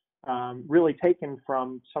really taken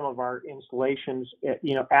from some of our installations,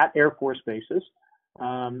 at Air Force bases.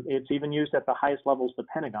 It's even used at the highest levels of the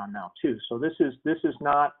Pentagon now too. So this is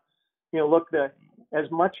not, as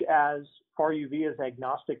much as FAR UV is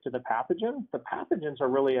agnostic to the pathogens are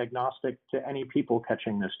really agnostic to any people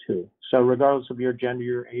catching this too. So regardless of your gender,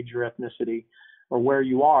 your age, your ethnicity, or where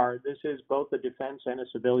you are, this is both a defense and a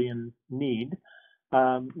civilian need.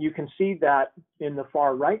 You can see that in the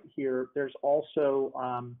far right here, there's also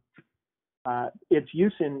its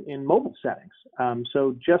use in mobile settings.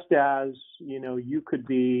 So just as you could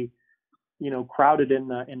be crowded in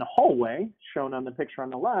the hallway shown on the picture on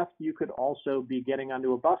the left, you could also be getting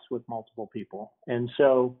onto a bus with multiple people. And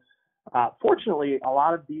so fortunately, a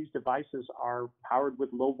lot of these devices are powered with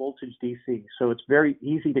low voltage DC. So it's very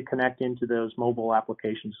easy to connect into those mobile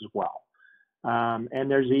applications as well. And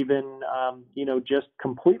there's even, just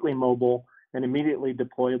completely mobile and immediately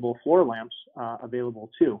deployable floor lamps available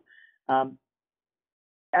too.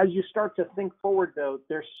 As you start to think forward, though,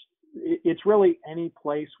 it's really any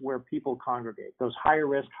place where people congregate, those higher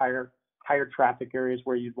risk, higher traffic areas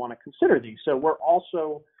where you'd want to consider these. So we're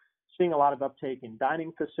also seeing a lot of uptake in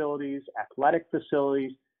dining facilities, athletic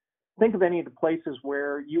facilities. Think of any of the places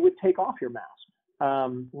where you would take off your mask.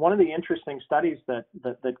 One of the interesting studies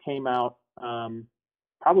that came out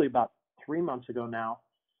probably about 3 months ago now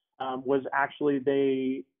was actually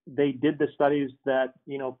they did the studies that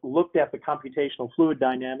looked at the computational fluid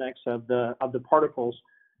dynamics of the particles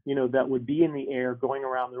that would be in the air going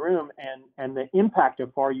around the room and the impact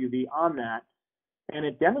of far UV on that. And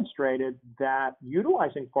it demonstrated that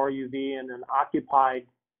utilizing far UV in an occupied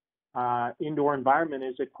indoor environment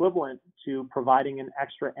is equivalent to providing an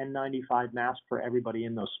extra N95 mask for everybody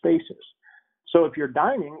in those spaces. So if you're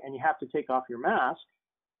dining and you have to take off your mask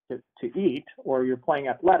to eat, or you're playing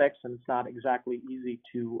athletics and it's not exactly easy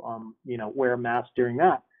to wear a mask during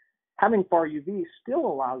that, having far UV still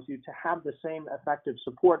allows you to have the same effective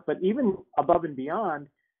support, but even above and beyond,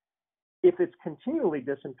 if it's continually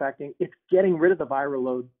disinfecting, it's getting rid of the viral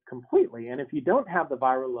load completely. And if you don't have the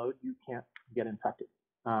viral load, you can't get infected.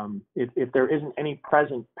 If there isn't any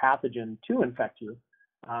present pathogen to infect you,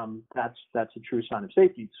 that's a true sign of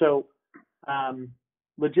safety. So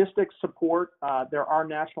logistics support, there are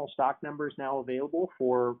national stock numbers now available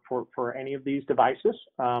for any of these devices.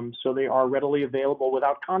 So they are readily available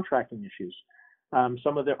without contracting issues.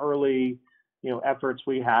 Some of the early efforts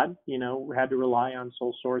we had to rely on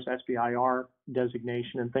sole source SBIR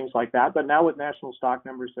designation and things like that. But now with national stock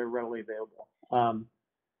numbers, they're readily available.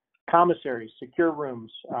 Commissaries, secure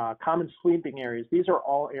rooms, common sleeping areas. These are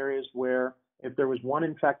all areas where if there was one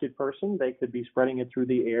infected person, they could be spreading it through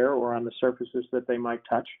the air or on the surfaces that they might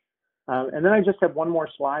touch. And then I just have one more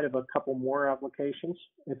slide of a couple more applications,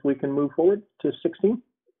 if we can move forward to 16.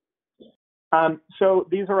 So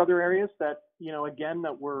these are other areas that, again,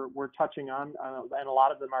 that we're touching on, and a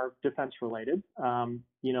lot of them are defense related.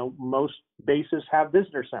 Most bases have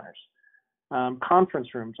visitor centers,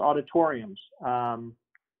 conference rooms, auditoriums.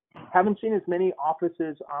 Haven't seen as many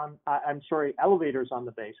elevators on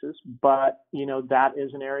the bases, but that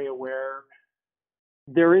is an area where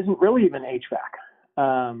there isn't really even HVAC.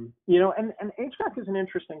 And HVAC is an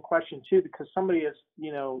interesting question too, because somebody is,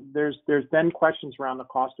 there's been questions around the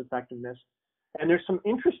cost effectiveness, and there's some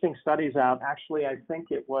interesting studies out. Actually, I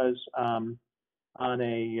think it was on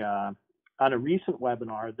a recent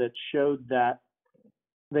webinar that showed that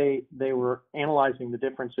they were analyzing the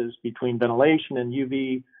differences between ventilation and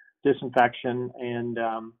UV disinfection, and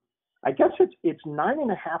I guess it's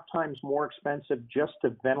 9.5 times more expensive just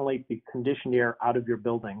to ventilate the conditioned air out of your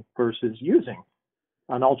building versus using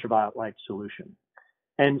an ultraviolet light solution.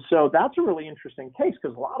 And so that's a really interesting case,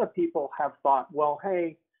 because a lot of people have thought, well,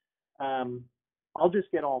 hey, I'll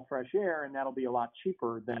just get all fresh air and that'll be a lot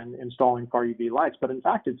cheaper than installing far UV lights. But in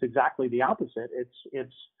fact, it's exactly the opposite.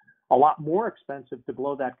 It's a lot more expensive to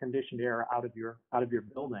blow that conditioned air out of your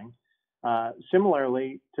building.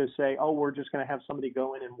 Similarly, to say, oh, we're just going to have somebody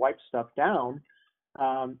go in and wipe stuff down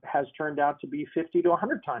has turned out to be 50 to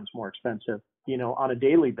 100 times more expensive, on a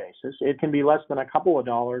daily basis. It can be less than a couple of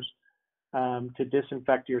dollars to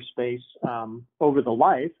disinfect your space over the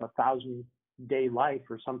life, 1,000-day life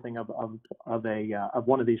or something of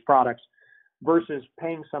one of these products, versus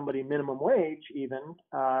paying somebody minimum wage even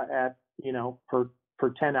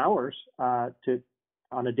for 10 hours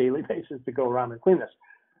on a daily basis to go around and clean this.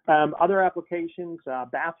 Other applications,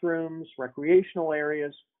 bathrooms, recreational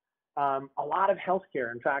areas, a lot of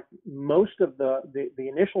healthcare. In fact, most of the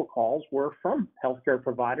initial calls were from healthcare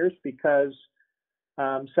providers, because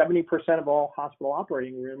 70% of all hospital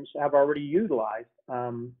operating rooms have already utilized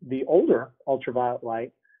the older ultraviolet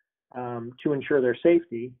light to ensure their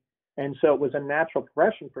safety. And so it was a natural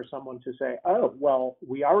progression for someone to say, oh, well,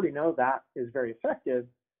 we already know that is very effective.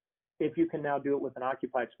 If you can now do it with an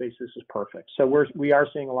occupied space, this is perfect. So we are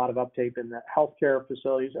seeing a lot of uptake in the healthcare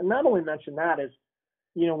facilities. And not only mention that is,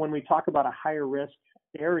 when we talk about a higher risk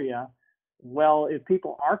area, well, if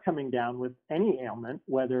people are coming down with any ailment,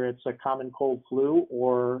 whether it's a common cold, flu,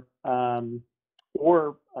 or a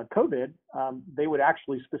COVID, they would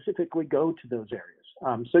actually specifically go to those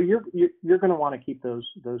areas. So you're going to want to keep those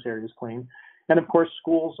areas clean. And of course,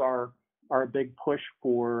 schools are a big push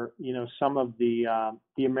for some of the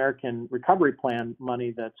American Recovery Plan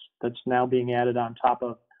money that's now being added on top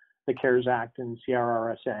of the CARES Act and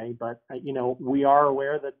CRRSA. But we are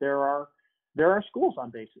aware that there are schools on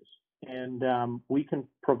bases, and we can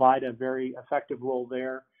provide a very effective role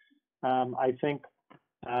there. I think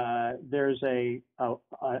there's a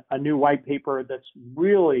new white paper that's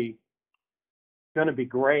really going to be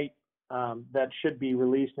great that should be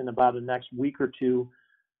released in about the next week or two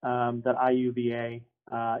that IUVA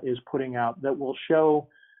is putting out that will show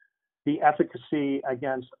the efficacy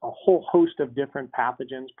against a whole host of different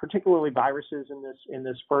pathogens, particularly viruses in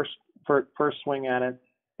this first swing at it.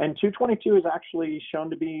 And 222 is actually shown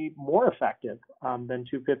to be more effective than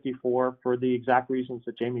 254 for the exact reasons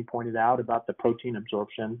that Jamie pointed out about the protein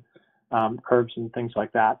absorption curves and things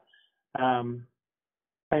like that.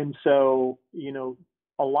 And so, you know,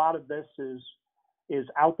 a lot of this is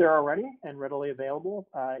out there already and readily available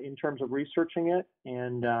in terms of researching it.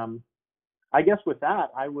 And I guess with that,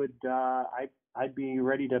 I'd be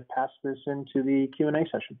ready to pass this into the Q&A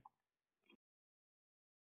session.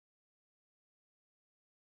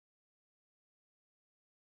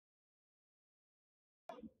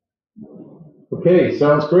 Okay,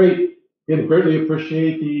 sounds great. Again, greatly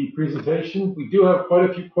appreciate the presentation. We do have quite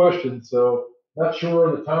a few questions, so not sure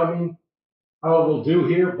on the timing how we'll do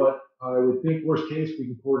here, but I would think worst case we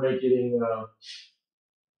can coordinate getting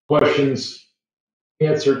questions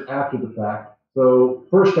answered after the fact. So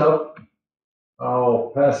first up,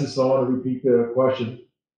 I'll pass this on and repeat the question.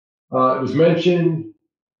 It was mentioned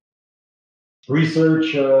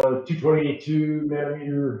research 222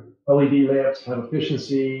 nanometer LED lamps have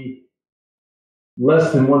efficiency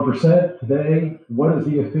less than 1% today. What is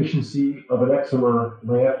the efficiency of an excimer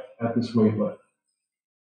lamp at this wavelength?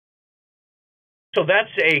 So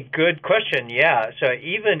that's a good question, yeah. So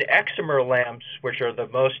even excimer lamps, which are the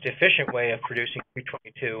most efficient way of producing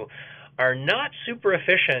 222, are not super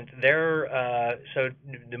efficient. They're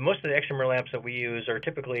most of the excimer lamps that we use are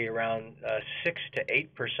typically around 6 to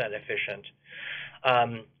 8% efficient.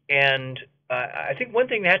 And I think one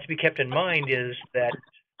thing that has to be kept in mind is that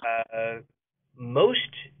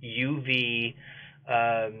most UV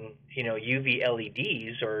UV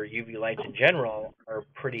LEDs or UV lights in general are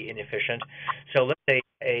pretty inefficient. So let's say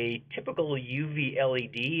a typical UV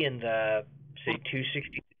LED in the, say,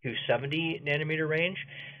 260 to 270 nanometer range,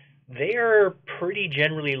 they are pretty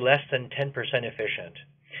generally less than 10% efficient.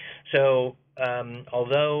 So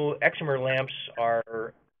although excimer lamps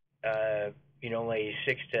are only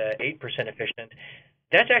 6 to 8% efficient,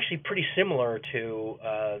 that's actually pretty similar to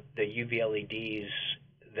the UV LEDs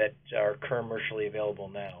that are commercially available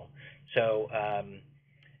now. So,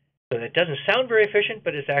 so that doesn't sound very efficient,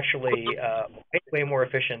 but it's actually way more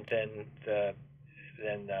efficient than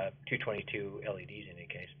 222 LEDs in any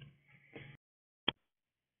case.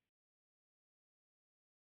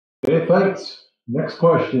 Okay, thanks. Next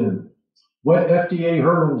question. What FDA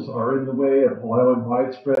hurdles are in the way of allowing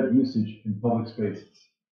widespread usage in public spaces?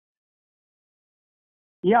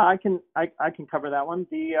 Yeah, I can cover that one.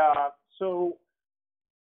 So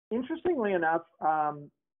interestingly enough,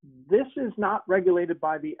 this is not regulated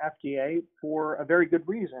by the FDA for a very good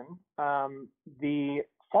reason. The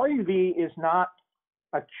far UV is not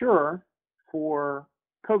a cure for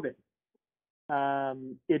COVID.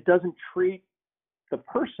 It doesn't treat the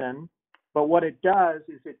person, but what it does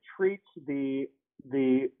is it treats the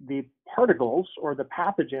particles or the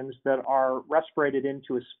pathogens that are respirated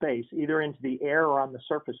into a space, either into the air or on the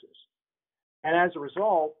surfaces. And as a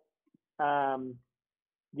result,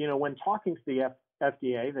 when talking to the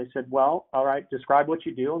FDA, they said, well, all right, describe what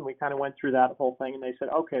you do. And we kind of went through that whole thing. And they said,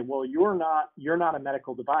 okay, well, you're not a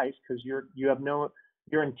medical device because your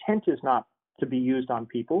intent is not to be used on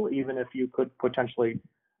people, even if you could potentially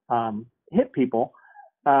hit people.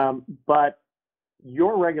 But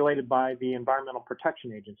you're regulated by the Environmental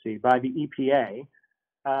Protection Agency, by the EPA.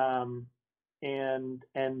 And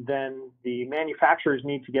then the manufacturers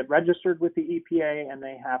need to get registered with the EPA, and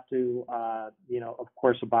they have to, of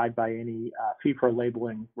course, abide by any FIFRA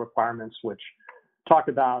labeling requirements, which talk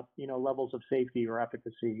about, levels of safety or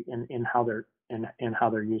efficacy in how they're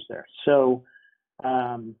used there. So,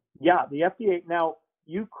 the FDA. Now,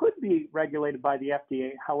 you could be regulated by the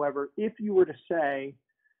FDA. However, if you were to say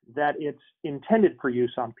that it's intended for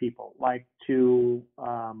use on people, like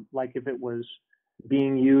if it was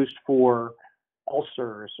being used for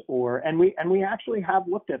ulcers, and we actually have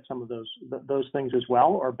looked at some of those things as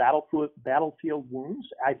well, or battlefield wounds.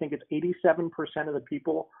 I think it's 87% of the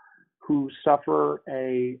people who suffer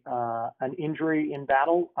an injury in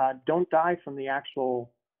battle don't die from the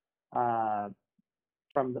actual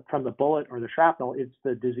from the bullet or the shrapnel. It's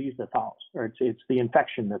the disease that follows, or it's the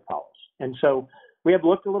infection that follows. And so we have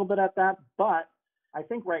looked a little bit at that, but I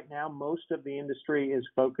think right now most of the industry is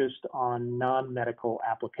focused on non-medical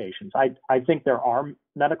applications. I think there are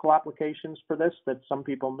medical applications for this that some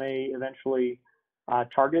people may eventually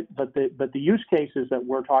target, but the use cases that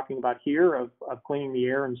we're talking about here of cleaning the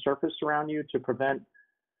air and surface around you to prevent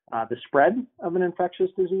The spread of an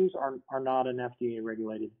infectious disease are not an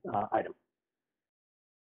FDA-regulated item.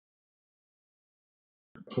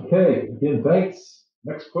 Okay, again, thanks.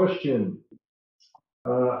 Next question.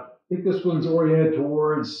 I think this one's oriented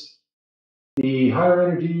towards the higher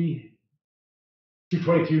energy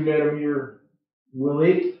 222 nanometer. Will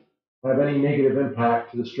it have any negative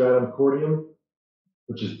impact to the stratum corneum,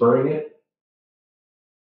 which is burning it?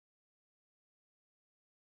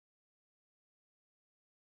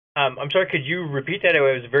 I'm sorry, could you repeat that? It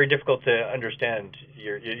was very difficult to understand.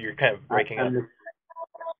 You're kind of breaking up.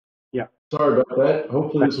 Yeah. Sorry about that.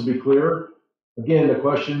 Hopefully this will be clear. Again, the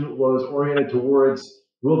question was oriented towards,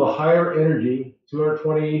 will the higher energy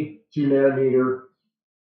 222 nanometer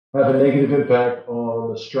have a negative impact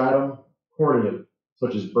on the stratum corneum,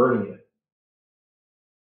 such as burning it?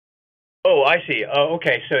 Oh, I see. Oh,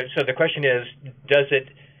 okay. So the question is, does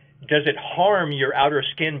it harm your outer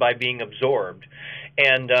skin by being absorbed?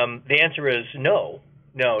 And the answer is no.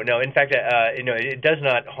 In fact, it does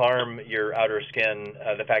not harm your outer skin.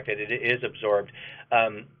 The fact that it is absorbed,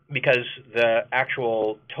 because the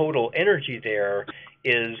actual total energy there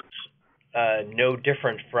is no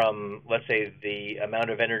different from, let's say, the amount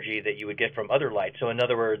of energy that you would get from other light. So, in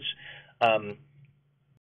other words,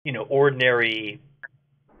 ordinary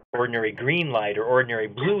green light or ordinary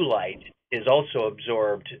blue light is also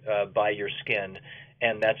absorbed by your skin,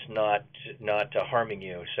 and that's not harming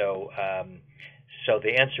you. So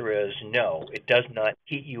the answer is no. It does not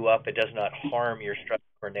heat you up. It does not harm your stratum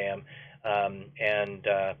corneum, and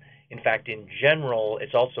in fact, in general,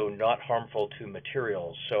 it's also not harmful to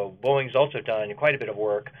materials. So Boeing's also done quite a bit of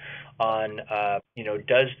work on,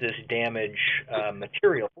 does this damage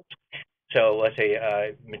materials? So let's say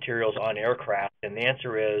materials on aircraft, and the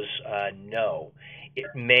answer is no. It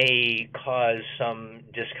may cause some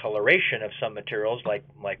discoloration of some materials, like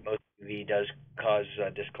most UV does cause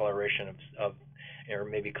discoloration of or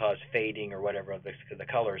maybe cause fading or whatever of the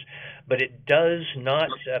colors, but it does not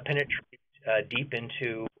penetrate deep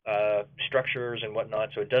into structures and whatnot,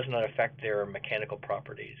 so it does not affect their mechanical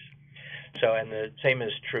properties. So, and the same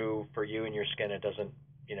is true for you and your skin. It doesn't,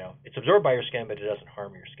 it's absorbed by your skin, but it doesn't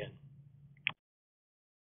harm your skin.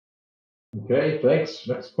 Okay, thanks.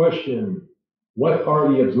 Next question. What are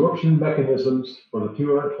the absorption mechanisms for the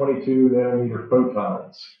 222 nanometer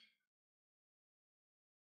photons?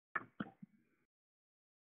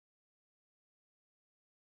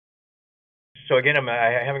 So again, I'm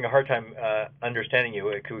having a hard time understanding you.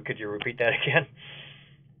 Could you repeat that again?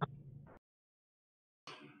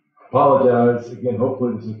 Apologize. Again,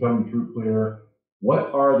 hopefully this is coming through clear.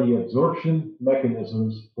 What are the absorption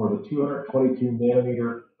mechanisms for the 222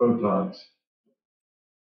 nanometer photons?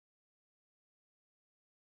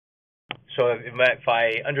 So if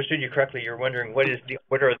I understood you correctly, you're wondering what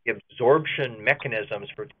are the absorption mechanisms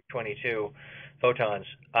for 222 photons?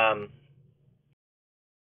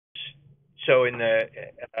 So in the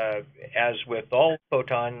as with all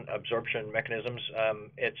photon absorption mechanisms,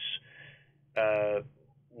 it's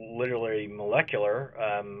literally molecular,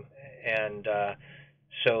 and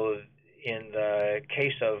so in the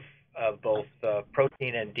case of both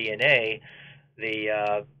protein and DNA,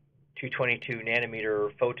 the 222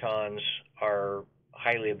 nanometer photons are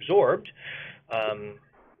highly absorbed,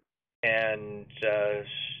 and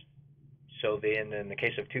so in the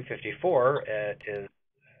case of 254,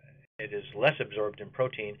 it is less absorbed in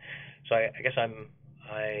protein. So I guess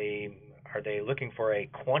are they looking for a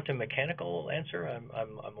quantum mechanical answer?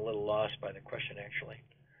 I'm a little lost by the question, actually.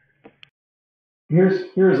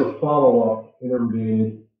 Here's a follow-up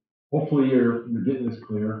intermediate. Hopefully you're getting this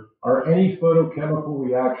clear. Are any photochemical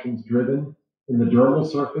reactions driven in the dermal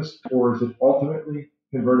surface, or is it ultimately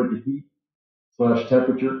converted to heat /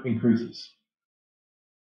 temperature increases?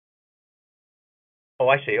 Oh,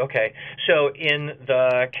 I see. Okay. So in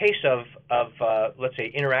the case of let's say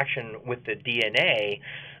interaction with the DNA,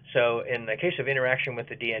 so in the case of interaction with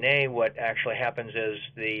the DNA, what actually happens is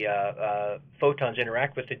the photons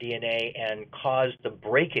interact with the DNA and cause the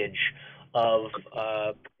breakage of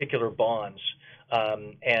particular bonds.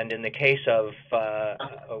 And in the case of,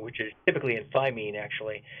 which is typically in thymine,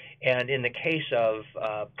 actually, and in the case of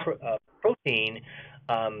protein,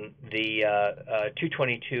 the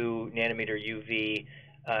 222 nanometer UV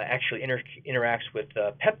actually interacts with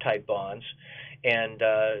peptide bonds, and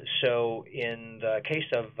so in the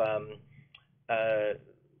case of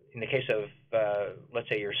let's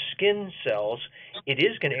say your skin cells, it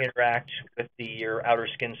is going to interact with your outer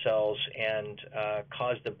skin cells and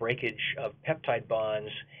cause the breakage of peptide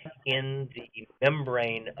bonds in the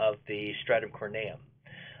membrane of the stratum corneum.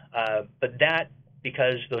 But that,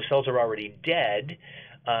 because those cells are already dead,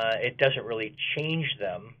 it doesn't really change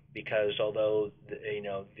them. because although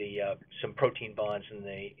some protein bonds in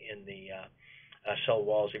the cell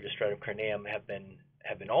walls of your stratum corneum have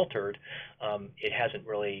been altered, it hasn't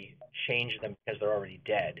really changed them because they're already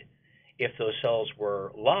dead. If those cells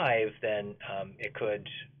were live, then it could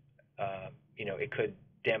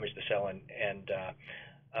damage the cell,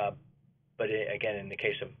 but again, in the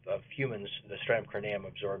case of humans, the stratum corneum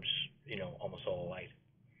absorbs almost all the light.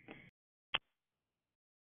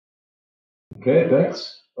 Okay,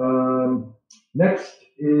 thanks. Next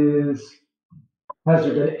is, has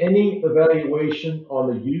there been any evaluation on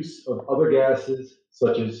the use of other gases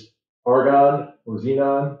such as argon or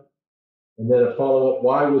xenon? And then a follow-up,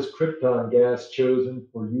 why was krypton gas chosen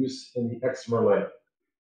for use in the excimer lamp?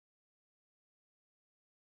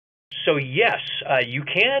 So yes, you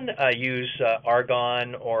can use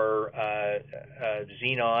argon or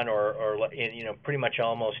xenon or pretty much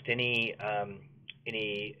almost any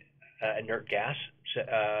inert gas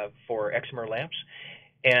for excimer lamps.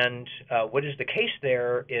 And what is the case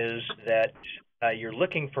there is that you're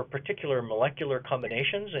looking for particular molecular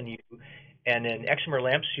combinations, and in excimer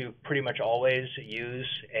lamps you pretty much always use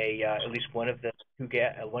at least one of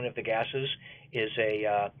the gases is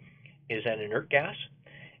an inert gas.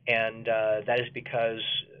 And that is because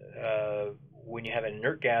when you have an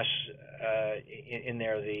inert gas in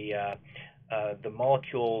there, the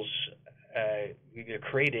molecules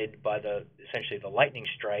created by essentially the lightning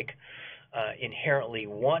strike inherently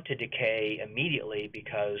want to decay immediately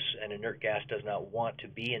because an inert gas does not want to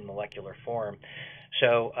be in molecular form.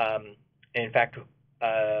 So, in fact,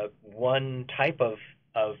 one type of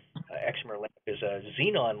excimer lamp is a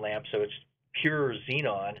xenon lamp, so it's pure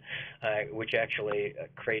xenon, which actually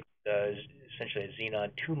creates essentially a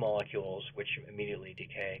xenon 2 molecules, which immediately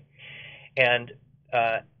decay, and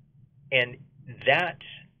that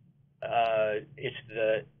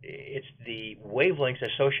it's the wavelengths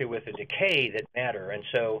associated with the decay that matter. And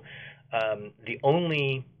so the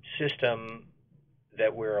only system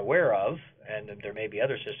that we're aware of, and there may be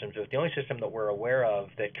other systems, but the only system that we're aware of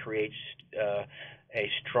that creates a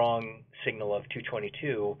strong signal of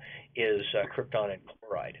 222 is krypton and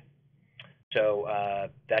chloride. So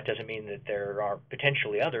that doesn't mean that there are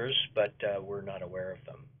potentially others, but we're not aware of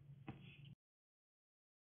them.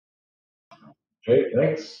 Okay,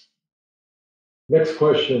 thanks. Next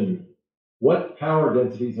question. What power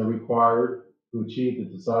densities are required to achieve the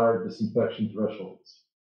desired disinfection thresholds?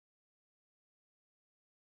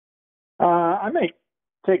 I may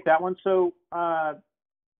take that one. So I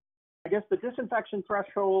guess the disinfection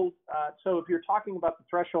threshold, so if you're talking about the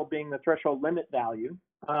threshold being the threshold limit value,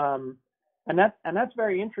 and that's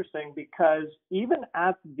very interesting because even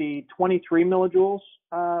at the 23 millijoules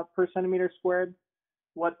per centimeter squared,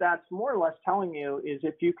 what that's more or less telling you is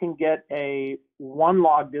if you can get a 1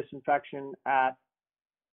 log disinfection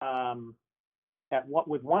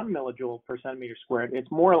with 1 millijoule per centimeter squared,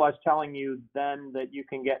 it's more or less telling you then that you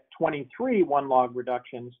can get 23 1 log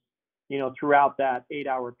reductions, throughout that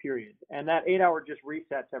 8-hour period. And that 8-hour just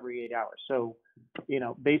resets every 8 hours. So,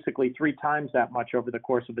 basically 3 times that much over the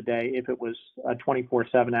course of a day if it was a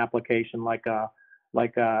 24/7 application like a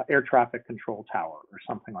air traffic control tower or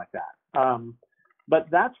something like that. But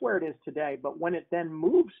that's where it is today. But when it then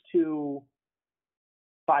moves to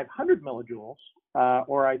 500 millijoules,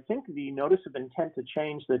 or I think the notice of intent to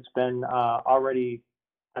change that's been already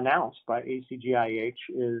announced by ACGIH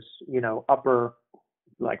is, upper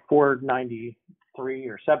like 493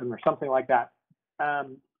 or 7 or something like that.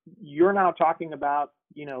 You're now talking about,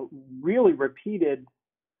 really repeated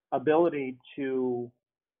ability to,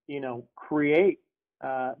 create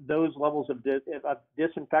those levels of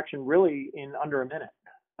disinfection really in under a minute,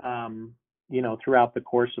 throughout the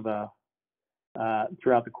course of the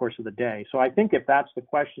day. So I think if that's the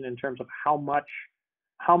question in terms of how much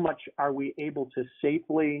are we able to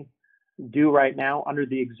safely do right now under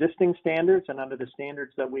the existing standards and under the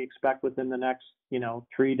standards that we expect within the next,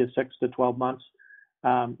 3 to 6 to 12 months,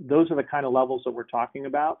 those are the kind of levels that we're talking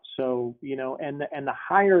about. So, and the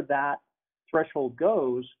higher that threshold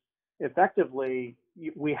goes, effectively,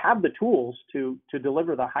 we have the tools to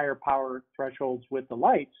deliver the higher power thresholds with the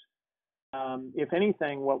lights. If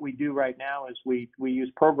anything, what we do right now is we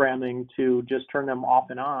use programming to just turn them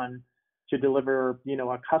off and on to deliver,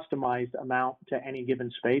 a customized amount to any given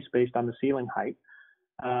space based on the ceiling height.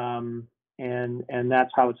 And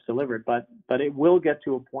that's how it's delivered. But it will get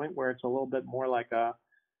to a point where it's a little bit more like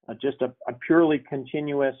just a purely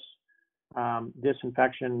continuous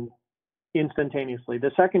disinfection instantaneously.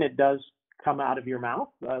 The second it does come out of your mouth,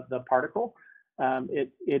 the particle,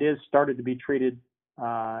 it is started to be treated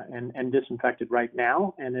and disinfected right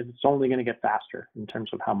now, and it's only going to get faster in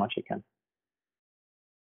terms of how much it can.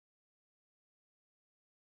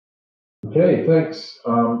 Okay, thanks.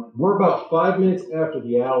 We're about 5 minutes after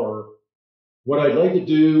the hour. What I'd like to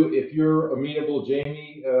do, if you're amenable,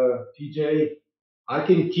 Jamie, PJ, I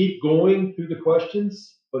can keep going through the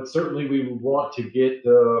questions, but certainly we would want to get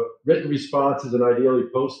written responses and ideally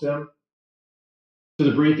post them to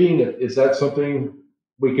the briefing. Is that something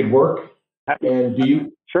we can work? And do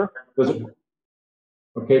you? Sure. Does it?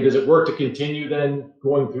 Okay. Does it work to continue then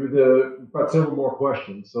going through we've got several more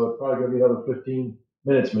questions, so it's probably going to be another 15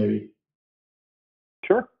 minutes maybe.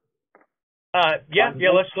 Sure. Yeah.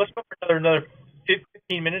 Let's go for another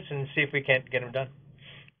 15 minutes and see if we can't get them done.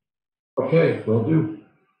 Okay, will do.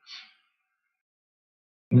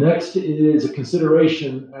 Next is a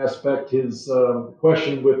consideration aspect. His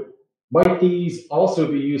question with, might these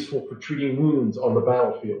also be useful for treating wounds on the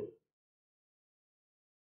battlefield?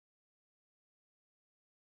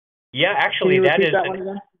 Yeah, actually, Can you that repeat is. That one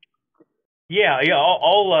again? Yeah.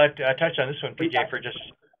 I'll touch on this one, PJ, for just.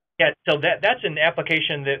 Yeah. So that's an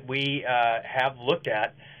application that we have looked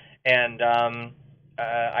at, and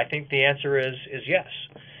I think the answer is yes.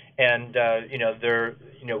 And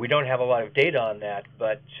we don't have a lot of data on that,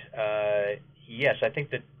 but yes, I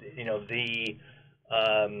think that the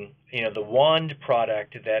wand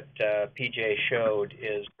product that PJ showed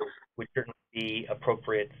would certainly be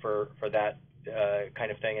appropriate for that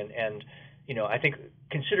kind of thing, and I think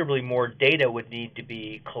considerably more data would need to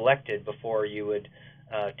be collected before you would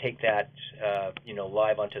take that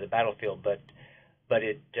live onto the battlefield, but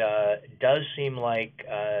it does seem like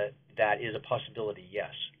that is a possibility,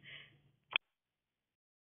 yes.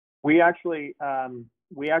 We actually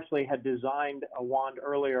had designed a wand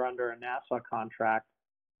earlier under a NASA contract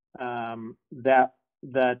that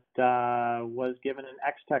was given an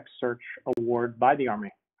X-Tech Search Award by the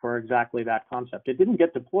Army for exactly that concept. It didn't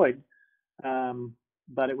get deployed,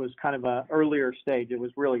 but it was kind of an earlier stage. It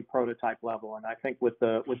was really prototype level, and I think with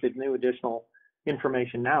the new additional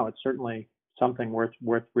information now, it's certainly something worth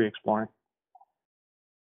re-exploring.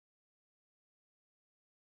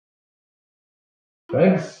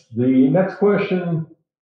 Thanks. The next question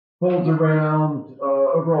folds around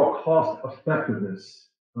overall cost effectiveness.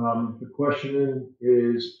 The question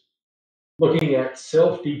is looking at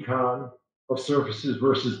self-decon of surfaces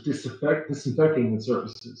versus disinfecting the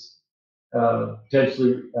surfaces,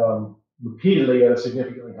 potentially repeatedly at a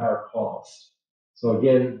significantly higher cost. So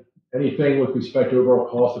again, anything with respect to overall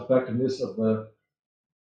cost effectiveness of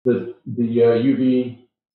the UV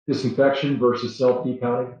disinfection versus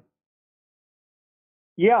self-deconning?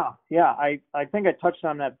 Yeah. I think I touched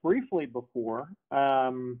on that briefly before,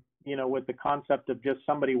 with the concept of just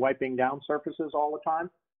somebody wiping down surfaces all the time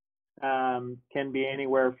can be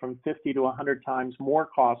anywhere from 50 to 100 times more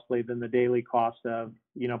costly than the daily cost of,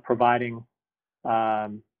 providing,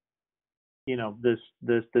 this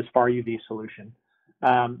far UV solution.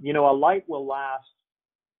 A light will last,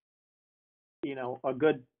 a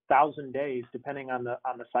good 1,000 days, depending on the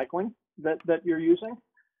cycling that you're using.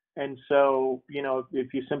 And so,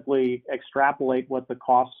 if you simply extrapolate what the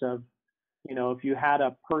costs of, if you had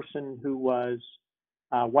a person who was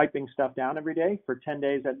wiping stuff down every day for 10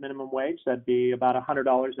 days at minimum wage, that'd be about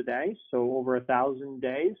 $100 a day. So over 1,000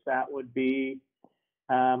 days, that would be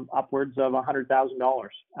upwards of $100,000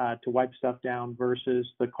 to wipe stuff down versus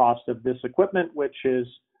the cost of this equipment, which is,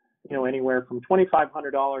 anywhere from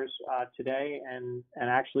 $2,500 today, and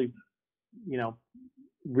actually,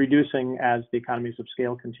 reducing as the economies of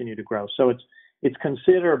scale continue to grow. So it's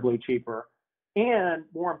considerably cheaper. And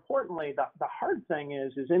more importantly, the hard thing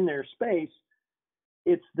is in their space,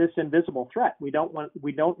 it's this invisible threat. We don't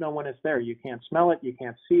know when it's there. You can't smell it, you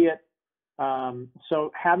can't see it.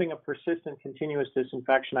 So having a persistent continuous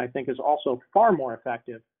disinfection, I think, is also far more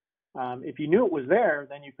effective. If you knew it was there,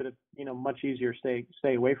 then you could have, much easier stay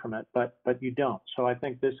away from it, but you don't. So I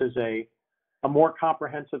think this is a more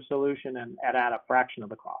comprehensive solution and at a fraction of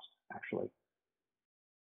the cost, actually.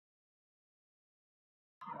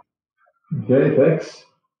 Okay, thanks.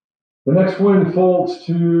 The next one folds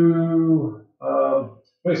to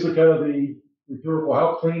basically kind of the rhetorical,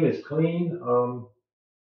 how clean is clean?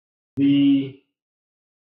 The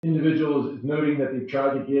individual is noting that they've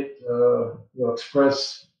tried to get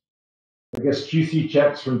express, I guess, QC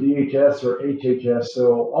checks from DHS or HHS.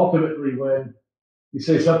 So ultimately, when you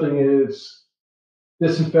say something is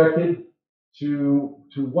disinfected, to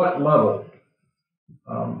what level?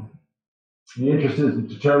 The interest is to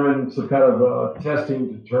determine some kind of testing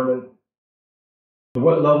to determine to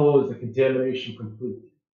what level is the contamination complete,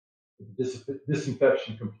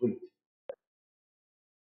 disinfection complete.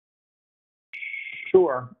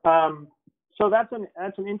 Sure. So that's an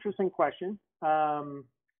interesting question.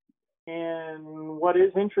 And what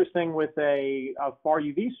is interesting with a far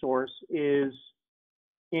UV source is,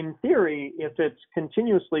 in theory, if it's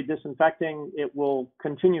continuously disinfecting, it will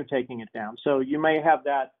continue taking it down. So you may have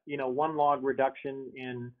that, 1 log reduction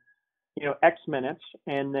in, X minutes,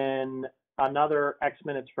 and then another X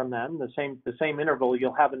minutes from then, the same interval,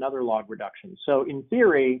 you'll have another log reduction. So in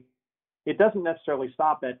theory, it doesn't necessarily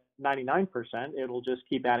stop at 99%. It'll just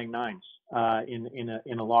keep adding nines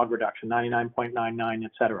in a log reduction, 99.99,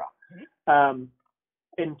 et cetera.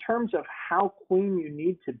 In terms of how clean you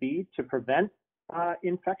need to be to prevent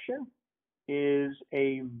infection is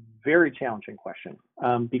a very challenging question,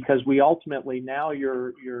 because we ultimately, now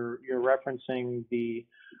you're referencing the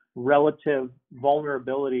relative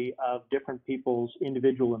vulnerability of different people's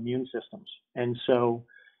individual immune systems. And so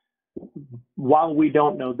while we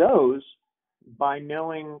don't know those, by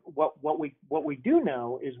knowing what we do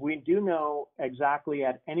know is, we do know exactly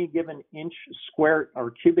at any given inch square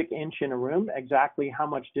or cubic inch in a room exactly how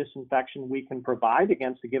much disinfection we can provide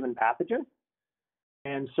against a given pathogen.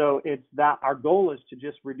 And so it's that our goal is to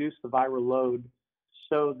just reduce the viral load,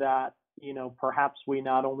 so that, perhaps we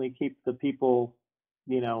not only keep the people,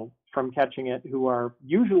 from catching it who are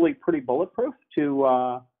usually pretty bulletproof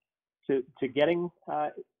to getting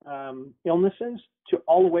illnesses, to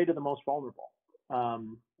all the way to the most vulnerable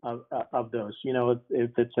of those.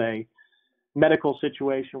 If it's a medical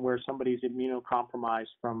situation where somebody's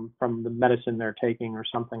immunocompromised from the medicine they're taking or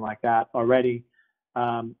something like that already,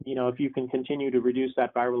 if you can continue to reduce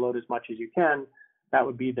that viral load as much as you can, that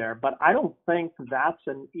would be there. But I don't think that's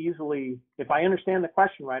an easily, if I understand the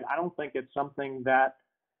question right, I don't think it's something that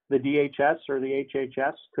the DHS or the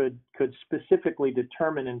HHS could specifically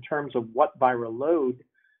determine in terms of what viral load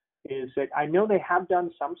is. I know they have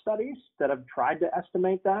done some studies that have tried to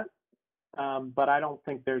estimate that, but I don't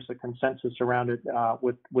think there's a consensus around it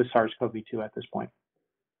with SARS-CoV-2 at this point.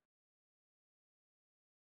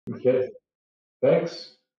 Okay,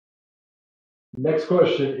 thanks. Next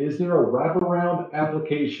question, is there a wraparound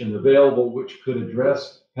application available which could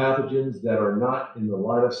address pathogens that are not in the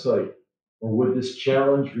line of sight? Or would this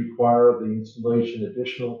challenge require the installation of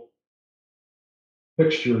additional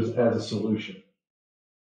fixtures as a solution?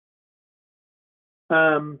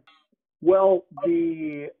 Well,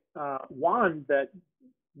 the wand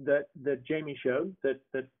that Jamie showed, that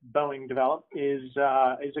Boeing developed, is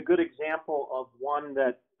a good example of one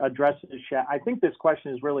that addresses I think this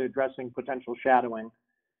question is really addressing potential shadowing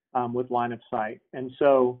with line of sight. And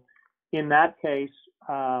so in that case,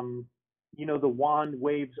 the wand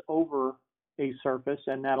waves over a surface,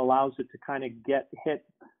 and that allows it to kind of get hit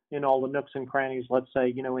in all the nooks and crannies, let's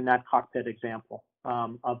say, in that cockpit example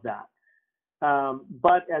of that.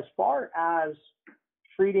 But as far as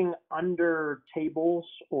treating under tables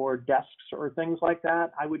or desks or things like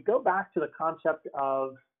that, I would go back to the concept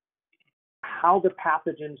of how the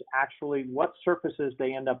pathogens actually, what surfaces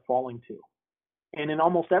they end up falling to. And in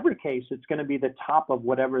almost every case, it's going to be the top of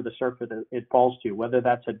whatever the surface it falls to, whether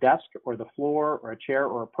that's a desk or the floor or a chair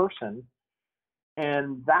or a person.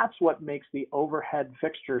 And that's what makes the overhead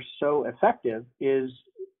fixture so effective, is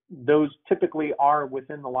those typically are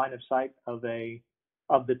within the line of sight of the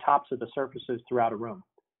tops of the surfaces throughout a room.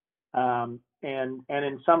 And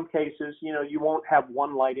in some cases, you won't have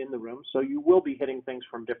one light in the room, so you will be hitting things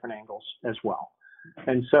from different angles as well.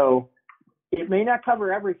 And so it may not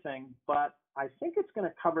cover everything, but I think it's going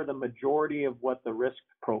to cover the majority of what the risk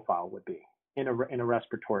profile would be in a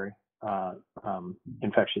respiratory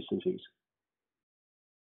infectious disease.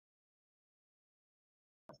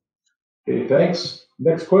 Okay, thanks.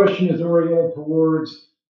 Next question is oriented towards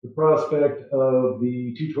the prospect of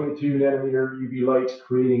the 222 nanometer UV lights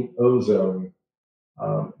creating ozone,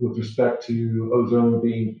 with respect to ozone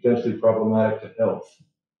being potentially problematic to health.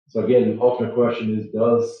 So again, the ultimate question is,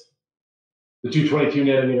 does the 222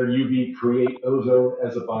 nanometer UV create ozone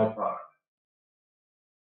as a byproduct?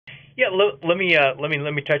 Yeah, let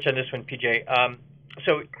me touch on this one, PJ.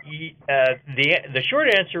 So the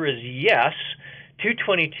short answer is yes.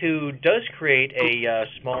 222 does create a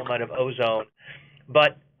small amount of ozone,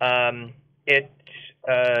 but it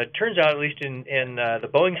turns out, at least in the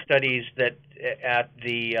Boeing studies, that at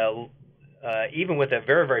the even with a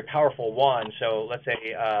very, very powerful wand, so let's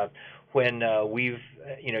say when we've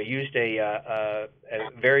used a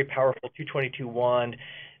very powerful 222 wand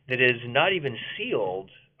that is not even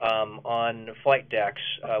sealed on flight decks,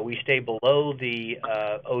 we stay below the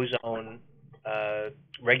ozone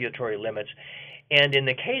regulatory limits. And in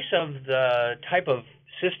the case of the type of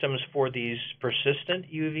systems for these persistent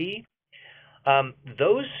UV,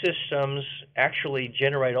 those systems actually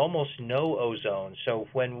generate almost no ozone. So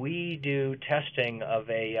when we do testing of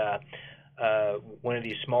a one of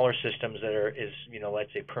these smaller systems that is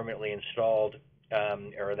let's say permanently installed,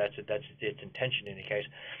 or that's its intention in any case,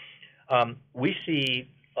 we see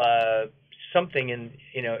something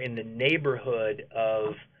in the neighborhood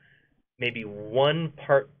of maybe 1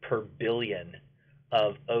 part per billion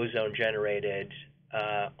of ozone generated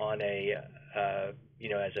on a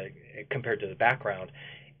as a compared to the background.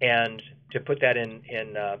 And to put that in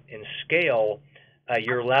scale,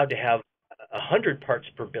 you're allowed to have 100 parts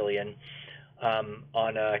per billion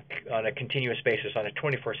on a continuous basis, on a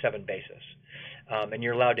 24/7 basis, and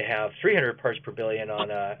you're allowed to have 300 parts per billion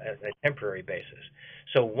on a temporary basis.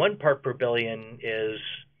 So 1 part per billion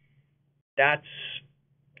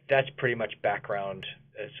that's pretty much background.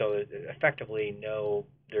 So effectively,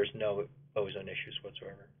 there's no ozone issues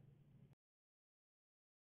whatsoever.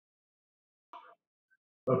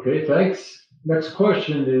 Okay, thanks. Next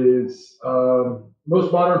question is,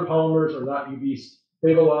 most modern polymers are not UV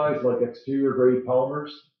stabilized like exterior grade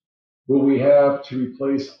polymers. Will we have to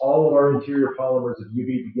replace all of our interior polymers if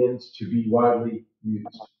UV begins to be widely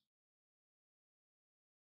used?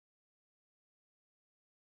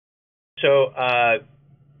 So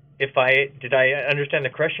did I understand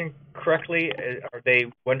the question correctly? Are they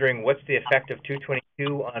wondering what's the effect of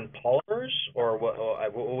 222 on polymers, or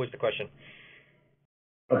what was the question?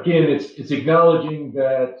 Again, it's acknowledging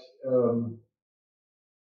that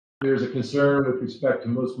there's a concern with respect to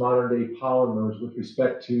most modern day polymers with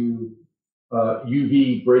respect to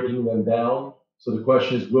UV breaking them down. So the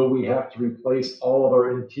question is, will we have to replace all of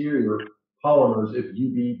our interior polymers if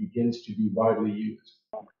UV begins to be widely used?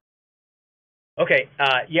 Okay,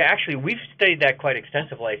 yeah, actually, we've studied that quite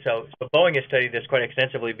extensively. So Boeing has studied this quite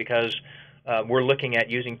extensively because we're looking at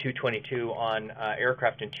using 222 on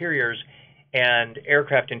aircraft interiors, and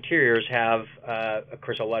aircraft interiors have, of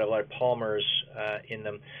course, a lot of polymers in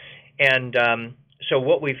them. And so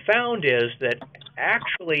what we found is that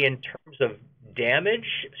actually, in terms of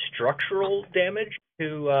damage, structural damage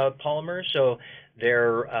to polymers, so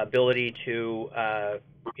their ability to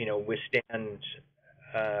withstand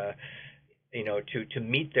to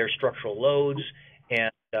meet their structural loads,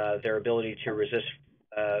 and their ability to resist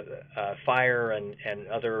fire and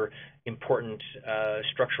other important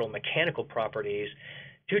structural mechanical properties,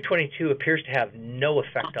 222 appears to have no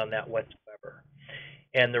effect on that whatsoever.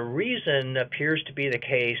 And the reason appears to be the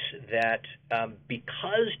case that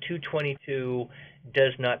because 222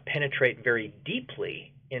 does not penetrate very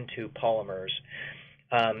deeply into polymers,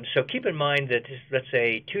 so keep in mind that, let's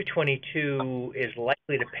say, 222 is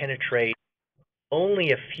likely to penetrate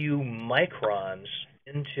only a few microns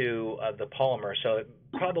into the polymer, so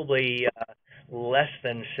probably less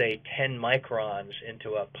than, say, 10 microns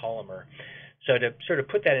into a polymer. So to sort of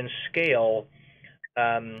put that in scale,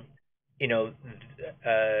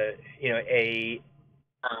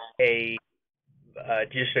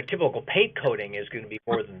 just a typical paint coating is going to be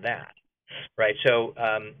more than that, right? So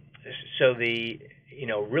so the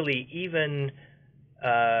really even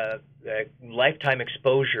lifetime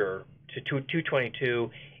exposure to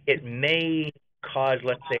 222, it may cause,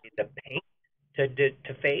 let's say, the paint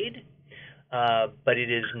to fade, but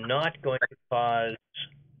it is not going to cause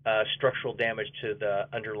structural damage to the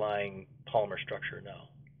underlying polymer structure, no.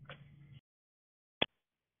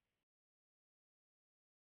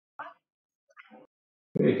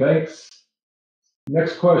 Okay, thanks.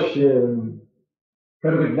 Next question.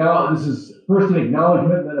 This is first an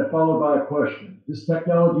acknowledgement, then followed by a question. This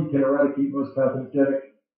technology can eradicate most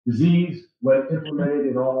pathogenic disease when implemented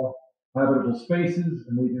in all habitable spaces.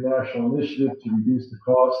 A major national initiative to reduce the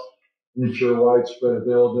cost and ensure widespread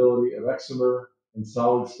availability of excimer and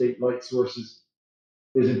solid-state light sources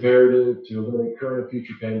is imperative to eliminate current and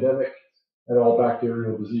future pandemic and all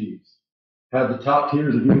bacterial disease. Have the top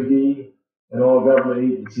tiers of UV and all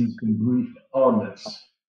government agencies been briefed on this?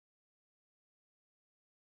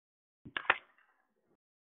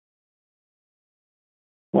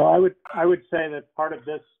 Well, I would say that part of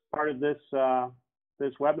this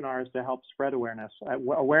this webinar is to help spread awareness.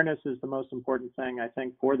 Awareness is the most important thing, I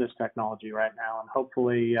think, for this technology right now, and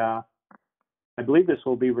hopefully, I believe this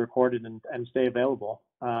will be recorded and stay available.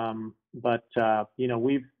 But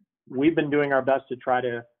we've been doing our best to try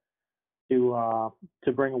to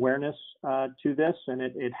bring awareness to this, and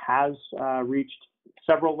it has reached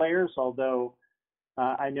several layers. Although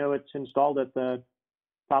I know it's installed at the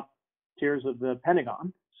top tiers of the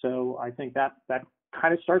Pentagon, so I think that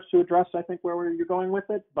kind of starts to address, I think, where you're going with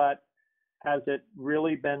it. But has it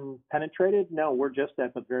really been penetrated? No, we're just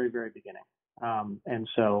at the very, very beginning, and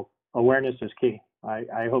so awareness is key.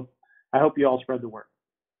 I hope you all spread the word.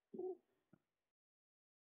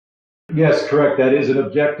 Yes, correct. That is an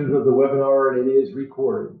objective of the webinar, and it is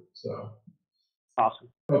recorded. So Awesome.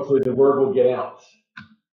 Hopefully the word will get out.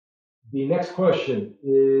 The next question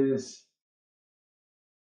is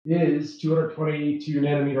 222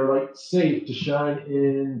 nanometer light safe to shine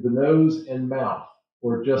in the nose and mouth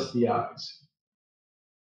or just the eyes?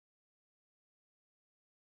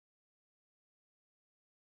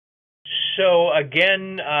 So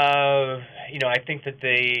again, I think that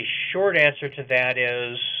the short answer to that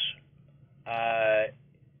is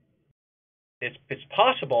it's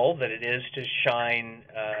possible that it is to shine,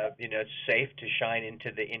 it's safe to shine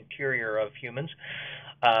into the interior of humans,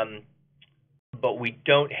 but we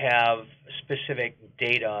don't have specific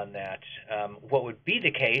data on that. What would be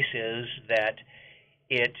the case is that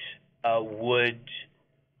it would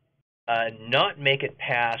not make it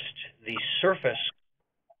past the surface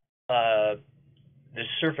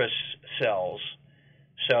cells,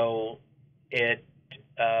 so it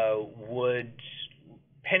would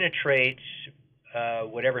penetrate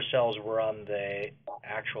whatever cells were on the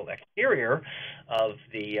actual exterior of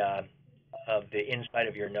the inside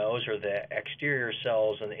of your nose, or the exterior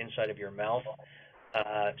cells on the inside of your mouth.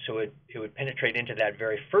 So it would penetrate into that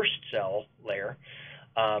very first cell layer,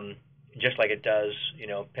 just like it does,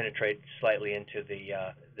 penetrate slightly into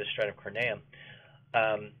the stratum corneum.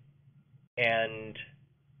 And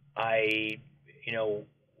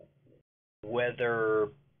whether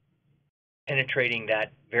penetrating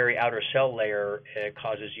that very outer cell layer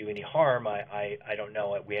causes you any harm, I don't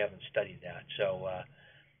know. We haven't studied that. So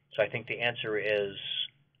I think the answer is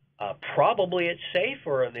probably it's safe,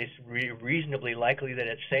 or at least reasonably likely that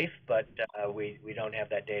it's safe, but we don't have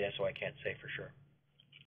that data, so I can't say for sure.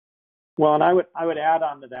 Well, and I would add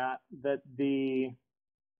on to that the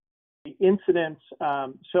incidence,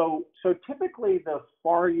 so typically the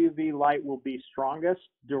far UV light will be strongest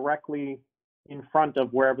directly in front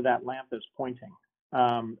of wherever that lamp is pointing.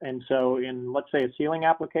 And so in, let's say, a ceiling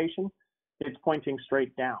application, it's pointing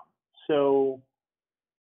straight down. So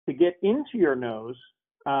to get into your nose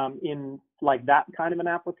in like that kind of an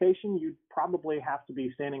application, you'd probably have to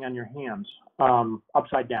be standing on your hands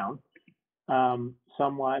upside down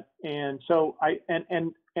somewhat. And so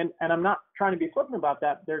and I'm not trying to be flippant about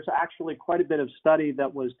that. There's actually quite a bit of study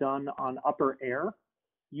that was done on upper air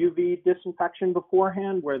UV disinfection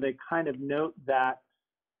beforehand, where they kind of note that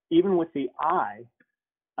even with the eye,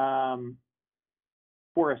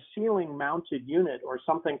 for a ceiling mounted unit or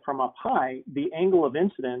something from up high, the angle of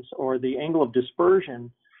incidence or the angle of dispersion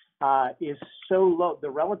is so low. The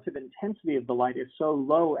relative intensity of the light is so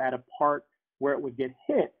low at a part where it would get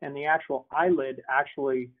hit, and the actual eyelid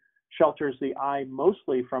actually shelters the eye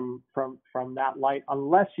mostly from that light,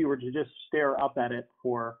 unless you were to just stare up at it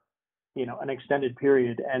for an extended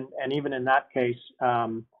period. And even in that case,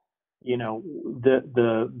 the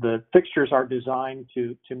fixtures are designed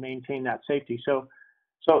to maintain that safety. So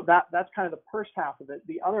that's kind of the first half of it.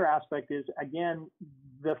 The other aspect is, again,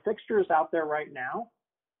 the fixtures out there right now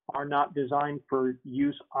are not designed for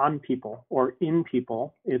use on people or in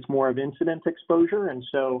people. It's more of incident exposure. And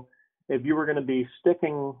so if you were going to be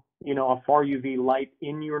sticking, a far UV light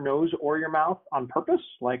in your nose or your mouth on purpose,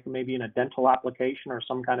 like maybe in a dental application or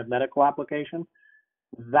some kind of medical application,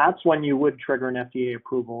 that's when you would trigger an FDA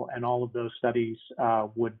approval, and all of those studies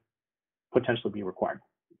would potentially be required.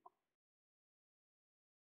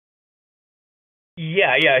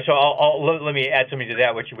 Yeah. So let me add something to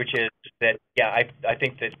that, which is that, I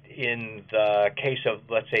think that in the case of,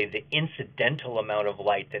 let's say, the incidental amount of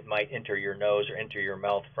light that might enter your nose or enter your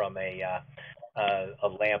mouth from a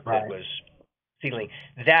lamp that was ceiling,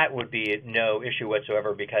 that would be no issue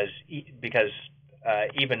whatsoever, because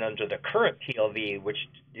even under the current TLV, which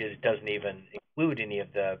doesn't even include any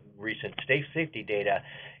of the recent safety data,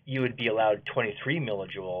 you would be allowed 23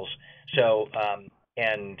 millijoules. So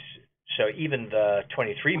so even the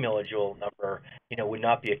 23 millijoule number, would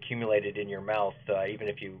not be accumulated in your mouth, even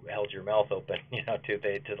if you held your mouth open,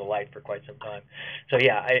 to the light for quite some time. So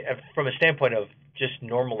from a standpoint of just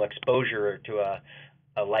normal exposure to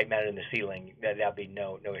a light mounted in the ceiling, that'd be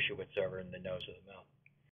no issue whatsoever in the nose or the mouth.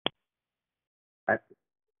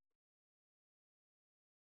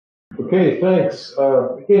 Okay, thanks.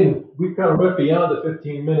 Again, we've kind of went beyond the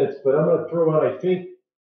 15 minutes, but I'm going to throw out, I think,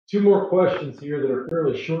 two more questions here that are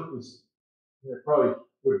fairly short. They probably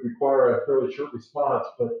would require a fairly short response,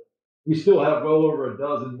 but we still have well over a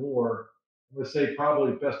dozen more. I'm going to say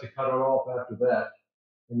probably best to cut it off after that,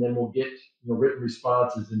 and then we'll get written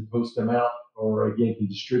responses and post them out, or again can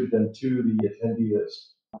distribute them to the attendee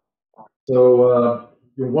list. So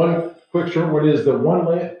one quick short one is that one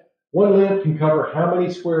lamp can cover how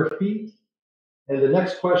many square feet? And the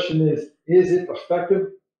next question is it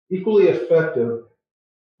equally effective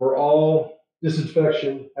for all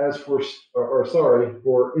disinfection as for,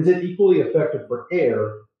 or is it equally effective for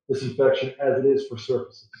air disinfection as it is for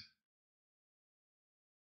surfaces?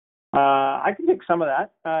 I can take some of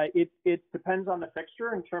that. It depends on the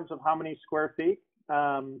fixture in terms of how many square feet.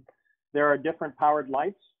 There are different powered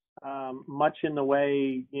lights, much in the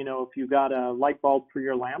way, if you got a light bulb for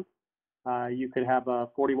your lamp, you could have a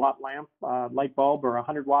 40-watt lamp light bulb or a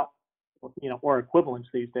 100-watt, or equivalents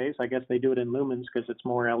these days. I guess they do it in lumens because it's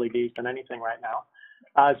more LEDs than anything right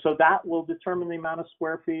now. So that will determine the amount of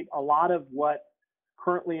square feet. A lot of what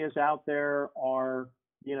currently is out there are,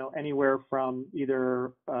 anywhere from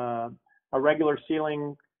either a regular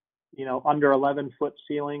ceiling, under 11-foot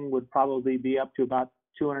ceiling would probably be up to about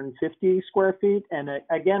 250 square feet. And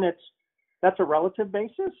again, that's a relative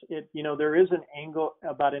basis. There is an angle,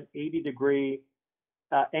 about an 80-degree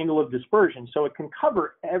angle of dispersion. So it can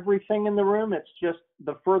cover everything in the room. It's just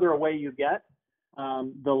the further away you get,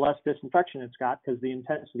 the less disinfection it's got because the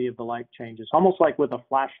intensity of the light changes. Almost like with a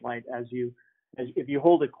flashlight, if you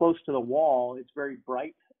hold it close to the wall, it's very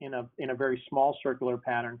bright in a very small circular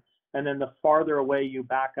pattern. And then the farther away you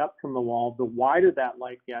back up from the wall, the wider that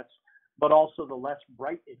light gets, but also the less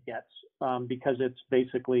bright it gets because it's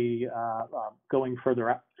basically going further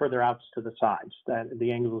out to the sides,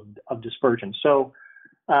 the angle of dispersion. So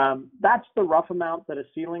that's the rough amount that a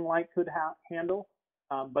ceiling light could handle.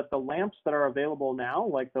 But the lamps that are available now,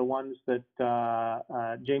 like the ones that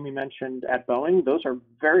Jamie mentioned at Boeing, those are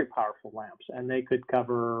very powerful lamps, and they could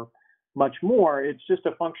cover much more. It's just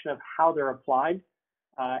a function of how they're applied,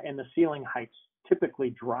 and the ceiling heights typically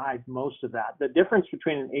drive most of that. The difference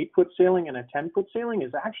between an 8-foot ceiling and a 10-foot ceiling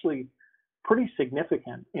is actually pretty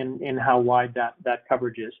significant in how wide that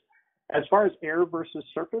coverage is. As far as air versus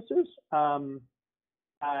surfaces,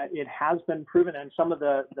 it has been proven, and some of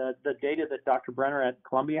the data that Dr. Brenner at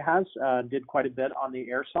Columbia has did quite a bit on the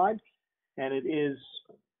air side, and it is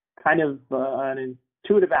kind of an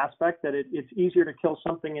intuitive aspect that it's easier to kill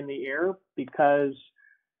something in the air because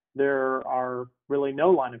there are really no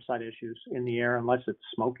line of sight issues in the air unless it's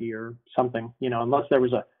smoky or something, unless there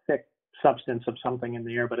was a thick substance of something in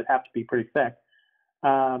the air, but it'd have to be pretty thick.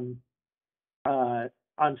 On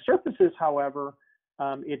surfaces, however,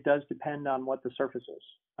 it does depend on what the surface is.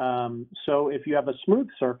 So if you have a smooth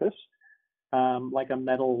surface, like a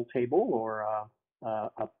metal table or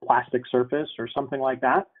a plastic surface or something like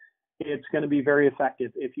that, it's going to be very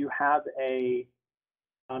effective. If you have an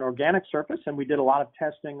organic surface, and we did a lot of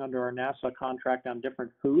testing under our NASA contract on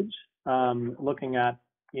different foods, looking at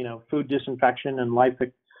food disinfection and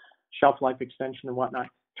shelf life extension and whatnot.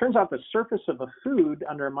 Turns out the surface of a food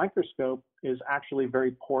under a microscope is actually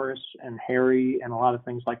very porous and hairy and a lot of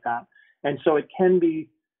things like that. And so it can be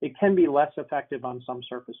less effective on some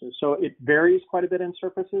surfaces. So it varies quite a bit in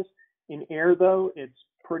surfaces. In air, though, it's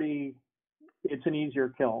an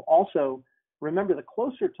easier kill. Also, remember, the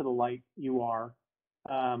closer to the light you are,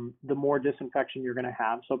 the more disinfection you're going to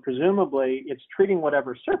have. So presumably it's treating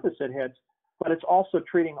whatever surface it hits, but it's also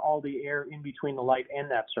treating all the air in between the light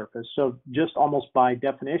and that surface. So just almost by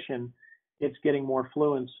definition, it's getting more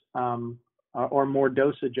fluence or more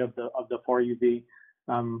dosage of the far UV,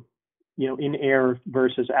 in air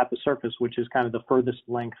versus at the surface, which is kind of the furthest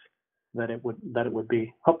length that it would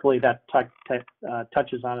be. Hopefully that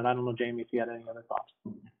touches on it. I don't know, Jamie, if you had any other thoughts.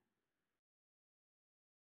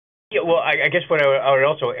 Yeah, well, I guess what I would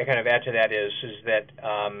also kind of add to that is that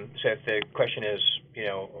so if the question is,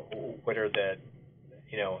 what are the,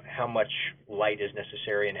 how much light is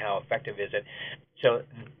necessary and how effective is it? So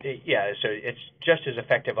yeah, so it's just as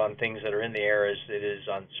effective on things that are in the air as it is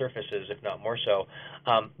on surfaces, if not more so.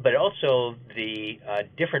 But also the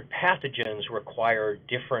different pathogens require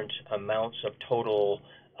different amounts of total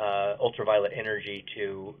ultraviolet energy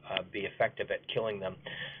to be effective at killing them.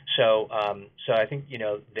 So I think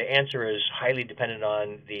the answer is highly dependent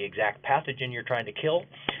on the exact pathogen you're trying to kill,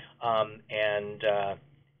 and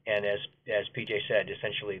as PJ said,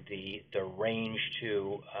 essentially the range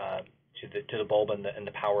to the bulb and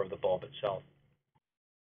the power of the bulb itself.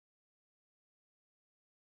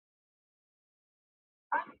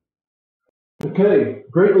 Okay,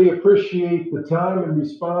 greatly appreciate the time and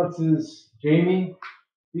responses, Jamie,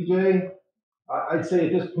 PJ. I'd say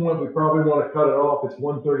at this point we probably want to cut it off. It's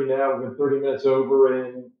 1:30 now. We've been 30 minutes over,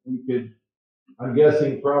 and we could, I'm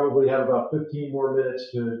guessing, probably have about 15 more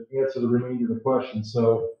minutes to answer the remainder of the questions.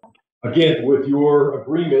 So again, with your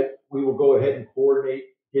agreement, we will go ahead and coordinate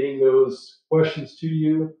getting those questions to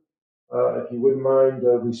you. If you wouldn't mind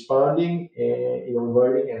responding and in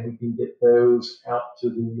writing, and we can get those out to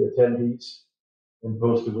the attendees and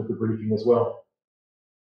posted with the briefing as well.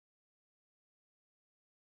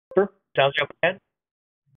 Sure. Sounds good.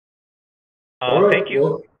 All right. Thank you.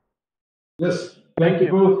 Well, yes, thank you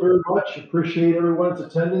both very much. Appreciate everyone's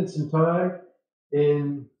attendance and time.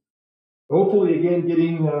 And hopefully, again,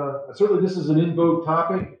 getting, certainly this is an in vogue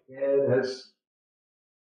topic and has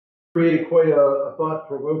created quite a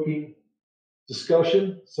thought-provoking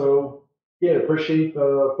discussion. So, yeah, appreciate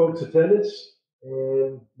folks' attendance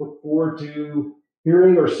and look forward to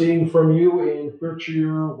hearing or seeing from you in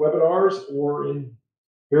future webinars or in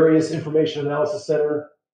various Information Analysis Center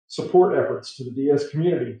support efforts to the DS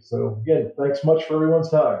community. So, again, thanks much for everyone's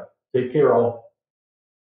time. Take care, all.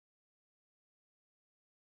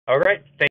 All right. Thank